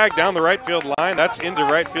base bag down the right field line. That's into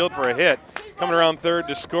right field for a hit. Coming around third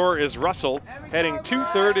to score is Russell. Heading to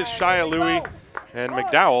third is Shia Louie. And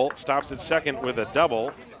McDowell stops at second with a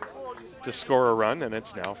double to score a run, and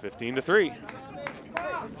it's now 15-3.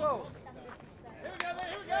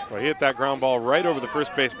 Well, he hit that ground ball right over the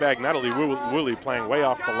first base bag. Natalie Woolley playing way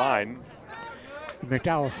off the line.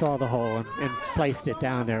 McDowell saw the hole and placed it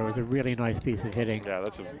down there. It was a really nice piece of hitting. Yeah,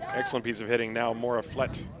 that's an excellent piece of hitting. Now Maura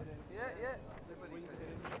Flett.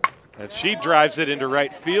 And she drives it into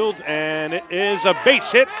right field, and it is a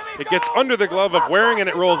base hit. It gets under the glove of Waring, and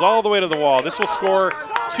it rolls all the way to the wall. This will score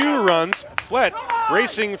 2 runs. Flett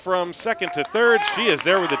racing from second to third. She is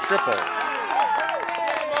there with a triple.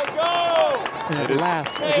 And at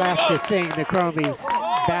last you're seeing the Chromies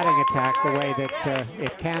batting attack the way that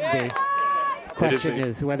it can be. Question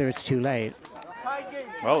is whether it's too late.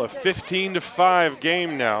 Well, a 15-5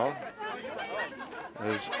 game now,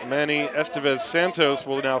 as Manny Estevez Santos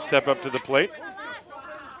will now step up to the plate.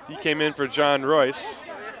 He came in for John Royce.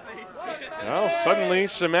 Now suddenly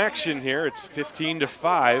some action here. It's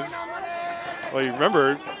 15-5. Well, you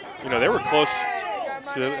remember, they were close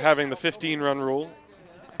to having the 15-run rule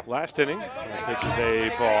last inning. That pitch is a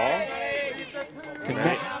ball. And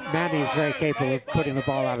Manny's very capable of putting the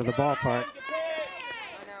ball out of the ballpark.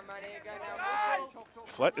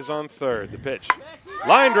 Flett is on third. The pitch.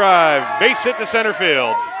 Line drive. Base hit to center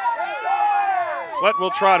field. Flett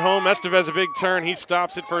will trot home. Estevez a big turn. He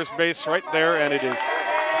stops at first base right there, and it is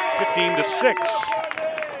 15-6.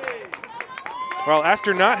 Well,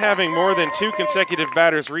 after not having more than 2 consecutive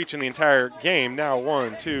batters reach in the entire game, now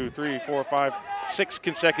 1, 2, 3, 4, 5, 6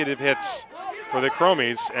 consecutive hits for the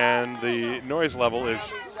Chromies, and the noise level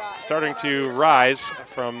is starting to rise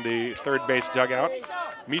from the third base dugout.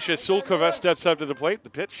 Misha Sulkova steps up to the plate. The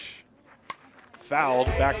pitch fouled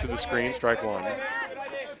back to the screen, strike 1.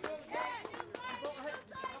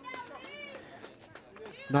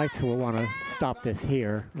 Knights will want to stop this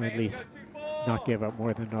here, or at least not give up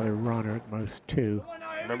more than another run, or at most 2.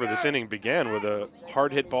 Remember, this inning began with a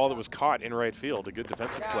hard hit ball that was caught in right field. A good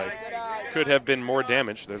defensive play. Could have been more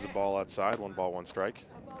damage. There's a ball outside. 1 ball, 1 strike.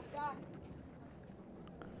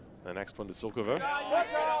 The next one to Sulkova.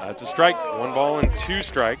 That's a strike. 1 ball and 2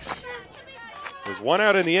 strikes. There's 1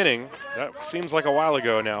 out in the inning. That seems like a while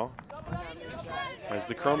ago now, as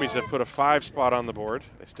the Chromies have put a 5 spot on the board.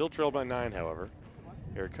 They still trail by 9, however.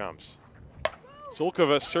 Here it comes.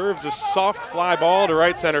 Sulkova serves a soft fly ball to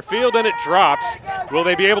right center field, and it drops. Will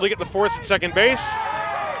they be able to get the force at second base?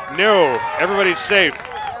 No. Everybody's safe.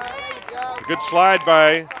 A good slide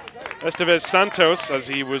by Estevez Santos as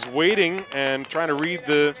he was waiting and trying to read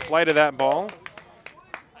the flight of that ball.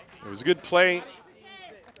 It was a good play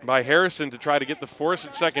by Harrison to try to get the force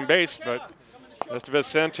at second base, but Estevez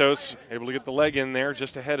Santos able to get the leg in there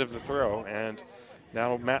just ahead of the throw. And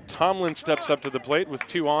now Matt Tomlin steps up to the plate with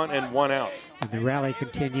 2 on and 1 out. And the rally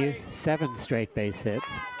continues, 7 straight base hits.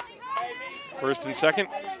 First and second.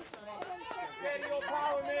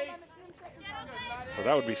 Well,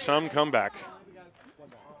 that would be some comeback.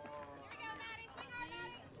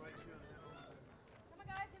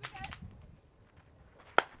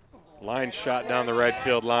 Line shot down the right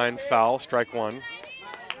field line, foul, strike 1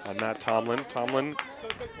 on Matt Tomlin. Tomlin,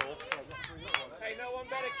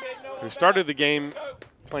 who started the game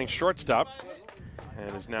playing shortstop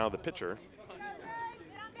and is now the pitcher.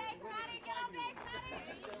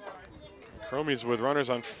 Cromies with runners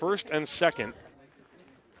on first and second.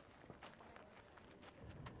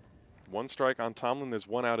 1 strike on Tomlin. There's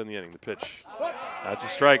 1 out in the inning. The pitch. That's a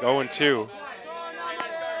strike. 0-2.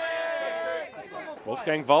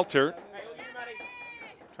 Wolfgang Walter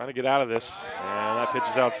trying to get out of this. And that pitch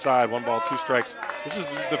is outside. 1 ball, 2 strikes. This is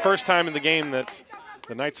the first time in the game that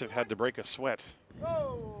the Knights have had to break a sweat.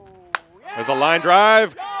 There's a line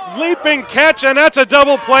drive. Leaping catch, and that's a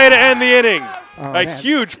double play to end the inning. Oh, a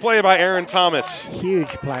huge play by Aaron Thomas. Huge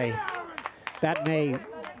play. That may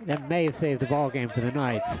have saved the ball game for the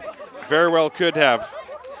Knights. Very well could have.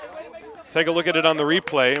 Take a look at it on the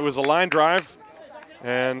replay. It was a line drive,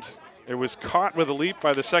 and it was caught with a leap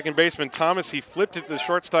by the second baseman, Thomas. He flipped it to the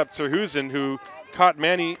shortstop, Terhusen, who caught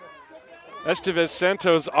Manny Estevez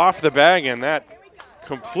Santos off the bag, and that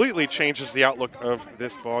completely changes the outlook of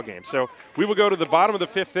this ball game. So we will go to the bottom of the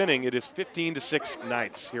 5th inning. It is 15-6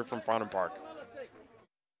 Knights here from Farnham Park.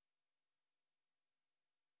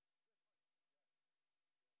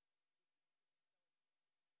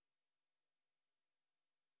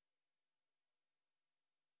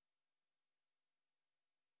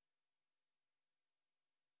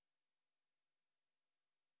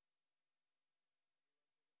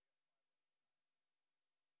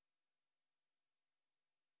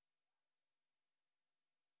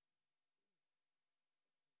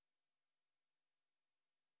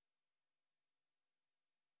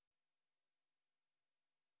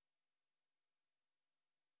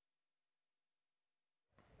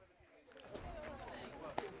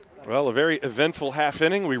 Well, a very eventful half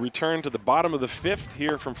inning. We return to the bottom of the 5th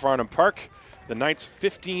here from Farnham Park. The Knights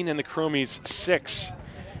 15 and the Cromies 6.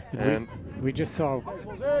 And we just saw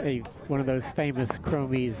one of those famous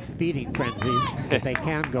Cromies feeding frenzies that they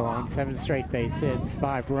can go on. 7 straight base hits,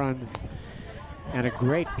 5 runs, and a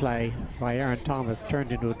great play by Aaron Thomas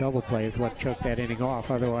turned into a double play is what choked that inning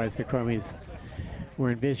off. Otherwise, the Cromies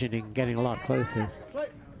were envisioning getting a lot closer.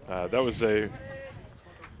 That was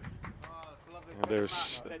they're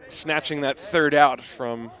snatching that 3rd out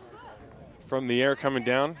from the air coming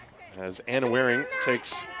down as Anna Waring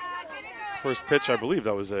takes first pitch. I believe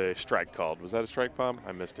that was a strike called. Was that a strike, Bob?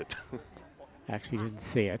 I missed it. Actually didn't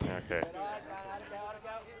see it. Okay.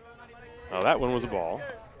 Oh, that one was a ball.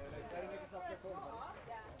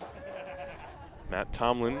 Matt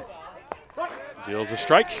Tomlin deals a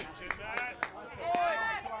strike.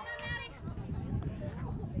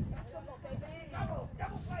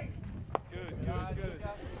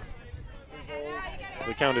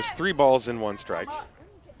 The count is 3 balls and 1 strike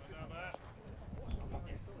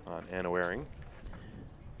on Anna Waring.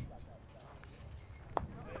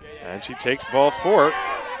 And she takes ball 4.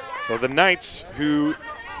 So the Knights, who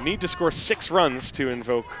need to score 6 runs to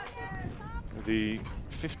invoke the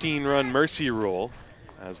 15-run mercy rule,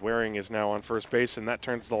 as Waring is now on first base, and that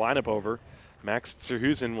turns the lineup over. Max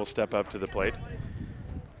Terhusen will step up to the plate.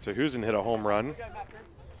 Terhusen hit a home run.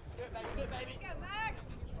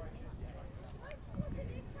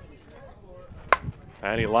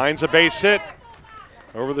 And he lines a base hit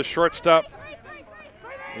over the shortstop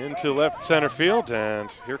into left center field,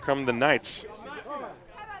 and here come the Knights.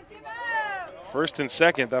 First and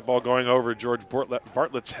second, that ball going over George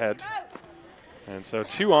Bartlett's head. And so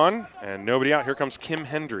 2 on and nobody out. Here comes Kim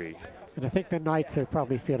Hendry. And I think the Knights are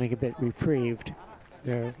probably feeling a bit reprieved.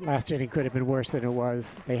 The last inning could have been worse than it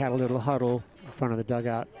was. They had a little huddle in front of the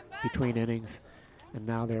dugout between innings, and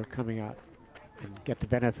now they're coming out and get the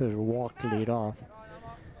benefit of a walk to lead off.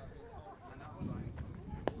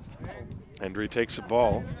 Hendry takes a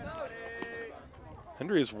ball.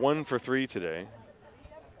 Hendry is 1 for 3 today.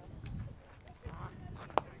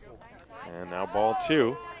 And now ball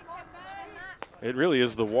 2. It really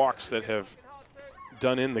is the walks that have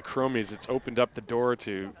done in the Cromies. It's opened up the door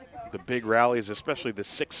to the big rallies, especially the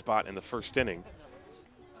 6th spot in the first inning.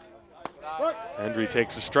 Hendry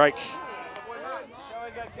takes a strike.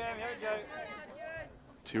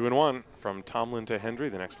 2-1 from Tomlin to Hendry.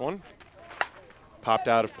 The next one popped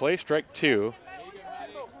out of play, strike 2.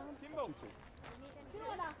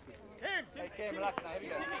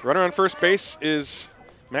 Runner on first base is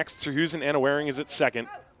Max Terhusen. Anna Waring is at second.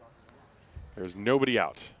 There's nobody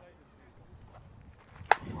out.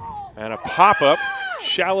 And a pop-up,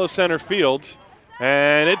 shallow center field,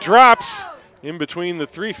 and it drops in between the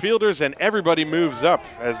 3 fielders, and everybody moves up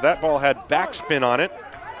as that ball had backspin on it.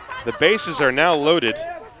 The bases are now loaded.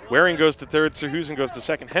 Waring goes to third, Terhusen goes to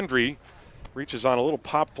second. Hendry reaches on a little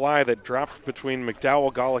pop fly that dropped between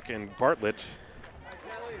McDowell, Golick, and Bartlett.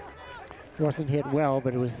 It wasn't hit well,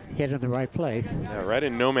 but it was hit in the right place. Yeah, right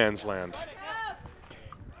in no man's land.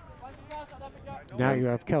 Now you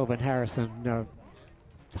have Kelvin Harrison,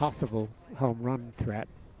 possible home run threat.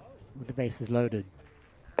 with the bases loaded.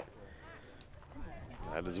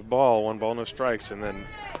 That is a ball, 1 ball, no strikes. And then,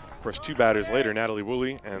 of course, 2 batters later, Natalie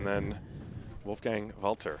Woolley and then Wolfgang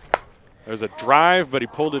Walter. There's a drive, but he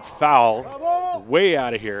pulled it foul, way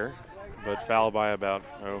out of here, but foul by about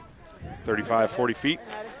 35, 40 feet.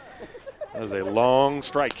 That is a long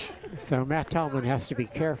strike. So Matt Tallman has to be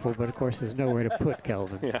careful, but of course there's nowhere to put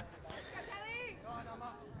Kelvin. Yeah.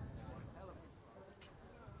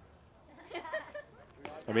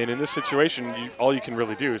 I mean, in this situation, all you can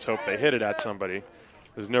really do is hope they hit it at somebody.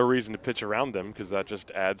 There's no reason to pitch around them because that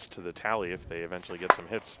just adds to the tally if they eventually get some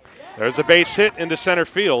hits. There's a base hit into center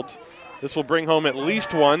field. This will bring home at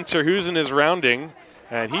least 1. Serhusen is rounding,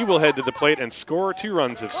 and he will head to the plate and score. 2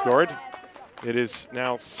 runs have scored. It is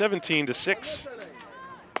now 17-6.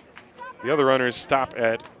 The other runners stop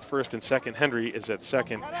at first and second. Henry is at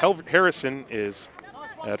second. Harrison is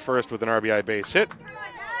at first with an RBI base hit.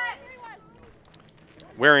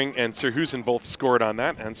 Waring and Serhusen both scored on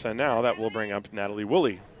that, and so now that will bring up Natalie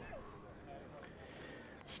Woolley.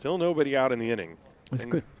 Still nobody out in the inning. It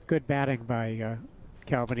was good batting by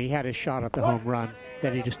Kelvin. He had his shot at the home run,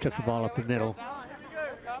 then he just took the ball up the middle.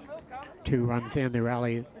 2 runs in, the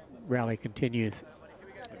rally continues.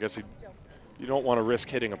 I guess you don't want to risk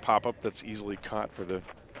hitting a pop-up that's easily caught for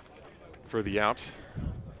the out.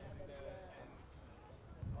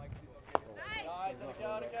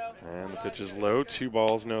 And the pitch is low, 2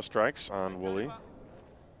 balls, no strikes on Woolley.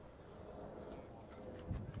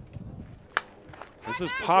 This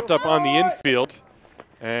is popped up on the infield,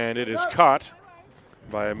 and it is caught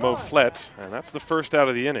by Mo Flett, and that's the first out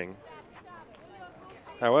of the inning.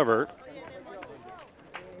 However,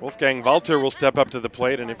 Wolfgang Walter will step up to the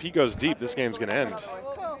plate, and if he goes deep, this game's going to end.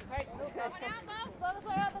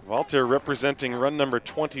 Walter representing run number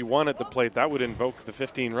 21 at the plate. That would invoke the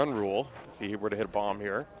 15-run rule if he were to hit a bomb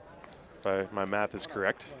here, if my math is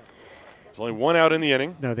correct. There's only 1 out in the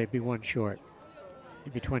inning. No, they'd be 1 short.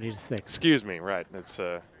 It'd be 20-6. Excuse me, right. It's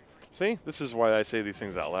see, this is why I say these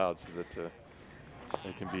things out loud, so that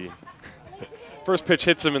they can be. First pitch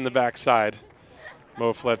hits him in the backside.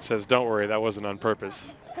 Mo Flett says, "Don't worry, that wasn't on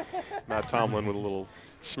purpose." Matt Tomlin with a little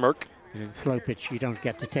smirk. And in slow pitch, you don't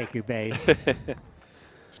get to take your base.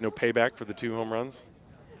 There's no payback for the 2 home runs.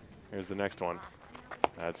 Here's the next one.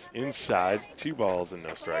 That's inside, 2 balls and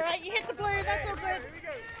no strikes. All right, you hit the blade, that's all good.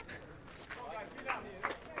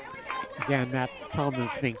 Again, Matt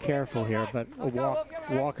Tallman's being careful here, but a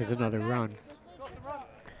walk is another run.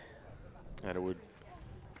 And it would.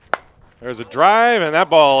 There's a drive, and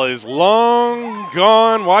that ball is long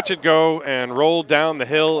gone. Watch it go and roll down the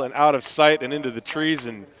hill and out of sight and into the trees,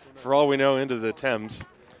 and for all we know, into the Thames.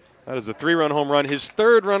 That is a 3-run home run. His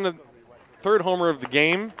third homer of the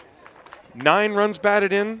game. 9 runs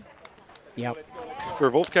batted in. Yep.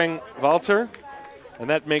 For Wolfgang Walter, and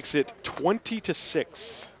that makes it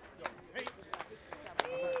 20-6.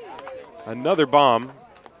 Another bomb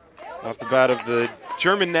off the bat of the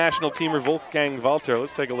German national teamer Wolfgang Walter.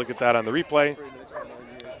 Let's take a look at that on the replay.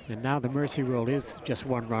 And now the mercy rule is just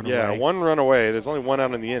 1 run away. Yeah, 1 run away. There's only 1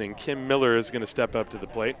 out in the inning. Kim Miller is going to step up to the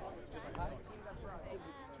plate.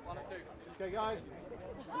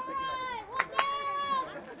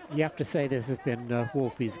 You have to say this has been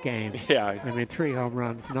Wolfie's game. Yeah. I mean, 3 home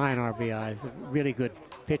runs, 9 RBIs, a really good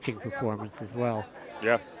pitching performance as well.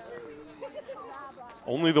 Yeah.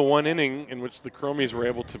 Only the 1 inning in which the Chromies were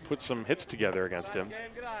able to put some hits together against him.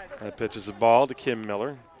 That pitch is a ball to Kim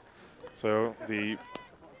Miller. So the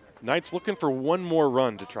Knights looking for 1 more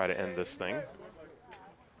run to try to end this thing.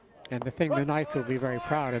 And the thing the Knights will be very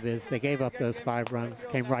proud of is they gave up those 5 runs,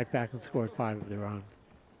 came right back and scored 5 of their own.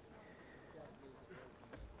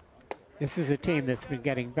 This is a team that's been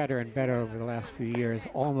getting better and better over the last few years,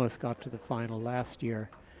 almost got to the final last year.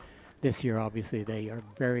 This year, obviously, they are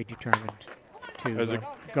very determined to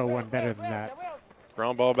go one better than that.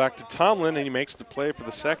 Ground ball back to Tomlin, and he makes the play for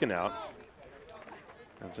the 2nd out.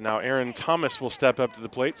 And so now Aaron Thomas will step up to the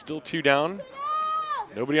plate. Still 2 down.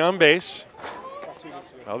 Nobody on base.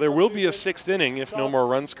 Well, there will be a 6th inning if no more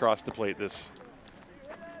runs cross the plate this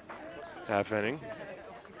half inning.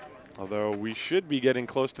 Although we should be getting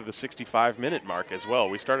close to the 65-minute mark as well.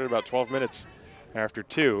 We started about 12 minutes after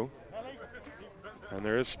 2. And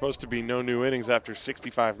there is supposed to be no new innings after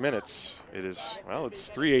 65 minutes. It is, well, it's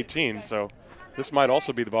 3:18, so this might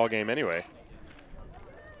also be the ball game anyway.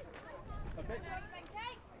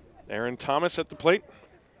 Aaron Thomas at the plate.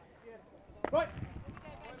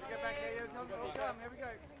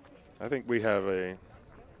 I think we have a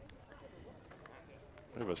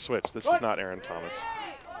switch. This is not Aaron Thomas.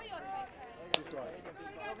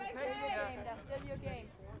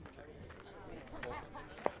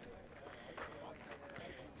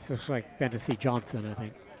 This looks like Bennessy Johnson, I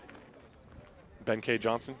think. Ben K.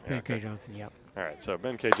 Johnson? Ben K. Johnson, yep. All right, so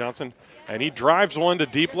Ben K. Johnson, and he drives one to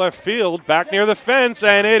deep left field, back near the fence,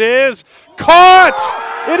 and it is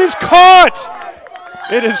caught! It is caught!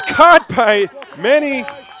 It is caught by Manny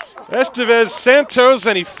Estevez Santos,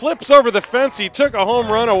 and he flips over the fence. He took a home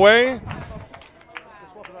run away.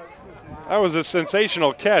 That was a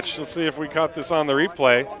sensational catch. Let's see if we caught this on the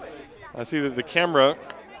replay. I see that the camera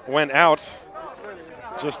went out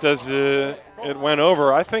just as it went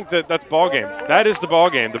over. I think that's ball game. That is the ball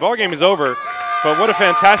game. The ball game is over, but what a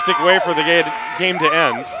fantastic way for the game to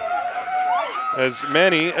end as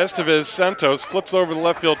Manny Estevez Santos flips over the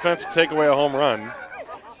left field fence to take away a home run.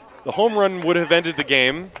 The home run would have ended the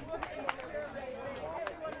game,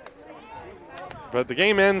 but the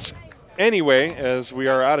game ends anyway as we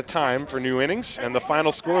are out of time for new innings, and the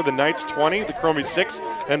final score, the Knights 20, the Chromies 6.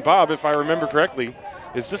 And Bob, if I remember correctly,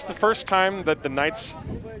 is this the first time that the Knights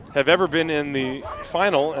have ever been in the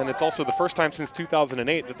final, and it's also the first time since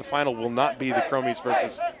 2008 that the final will not be the Chromies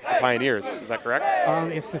versus the Pioneers? Is that correct?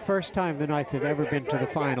 It's the first time the Knights have ever been to the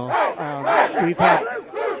final. We've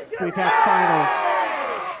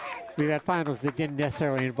had finals that didn't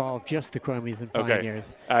necessarily involve just the Chromies and Pioneers.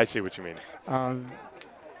 Okay, I see what you mean.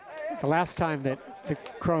 The last time that the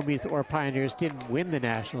Chromies or Pioneers didn't win the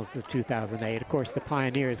Nationals was 2008. Of course, the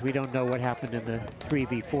Pioneers, we don't know what happened in the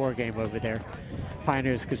 3v4 game over there.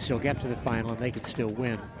 Pioneers could still get to the final and they could still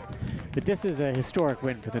win. But this is a historic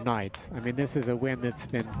win for the Knights. I mean, this is a win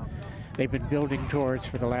they've been building towards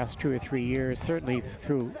for the last 2 or 3 years, certainly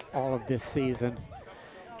through all of this season.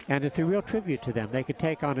 And it's a real tribute to them. They could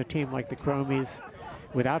take on a team like the Chromies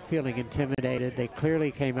without feeling intimidated. They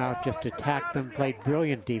clearly came out, just attacked them, played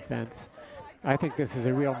brilliant defense. I think this is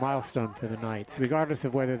a real milestone for the Knights, regardless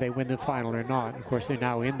of whether they win the final or not. Of course, they're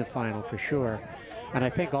now in the final for sure. And I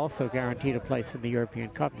think also guaranteed a place in the European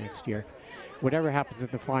Cup next year. Whatever happens in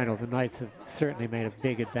the final, the Knights have certainly made a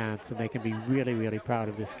big advance, and they can be really, really proud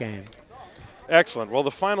of this game. Excellent. Well,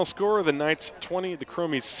 the final score, the Knights 20, the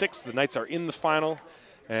Chromies 6. The Knights are in the final.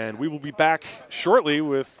 And we will be back shortly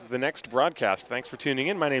with the next broadcast. Thanks for tuning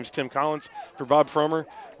in. My name's Tim Collins for Bob Fromer.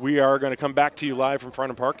 We are going to come back to you live from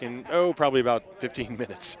Farnham Park in, probably about 15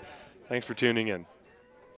 minutes. Thanks for tuning in.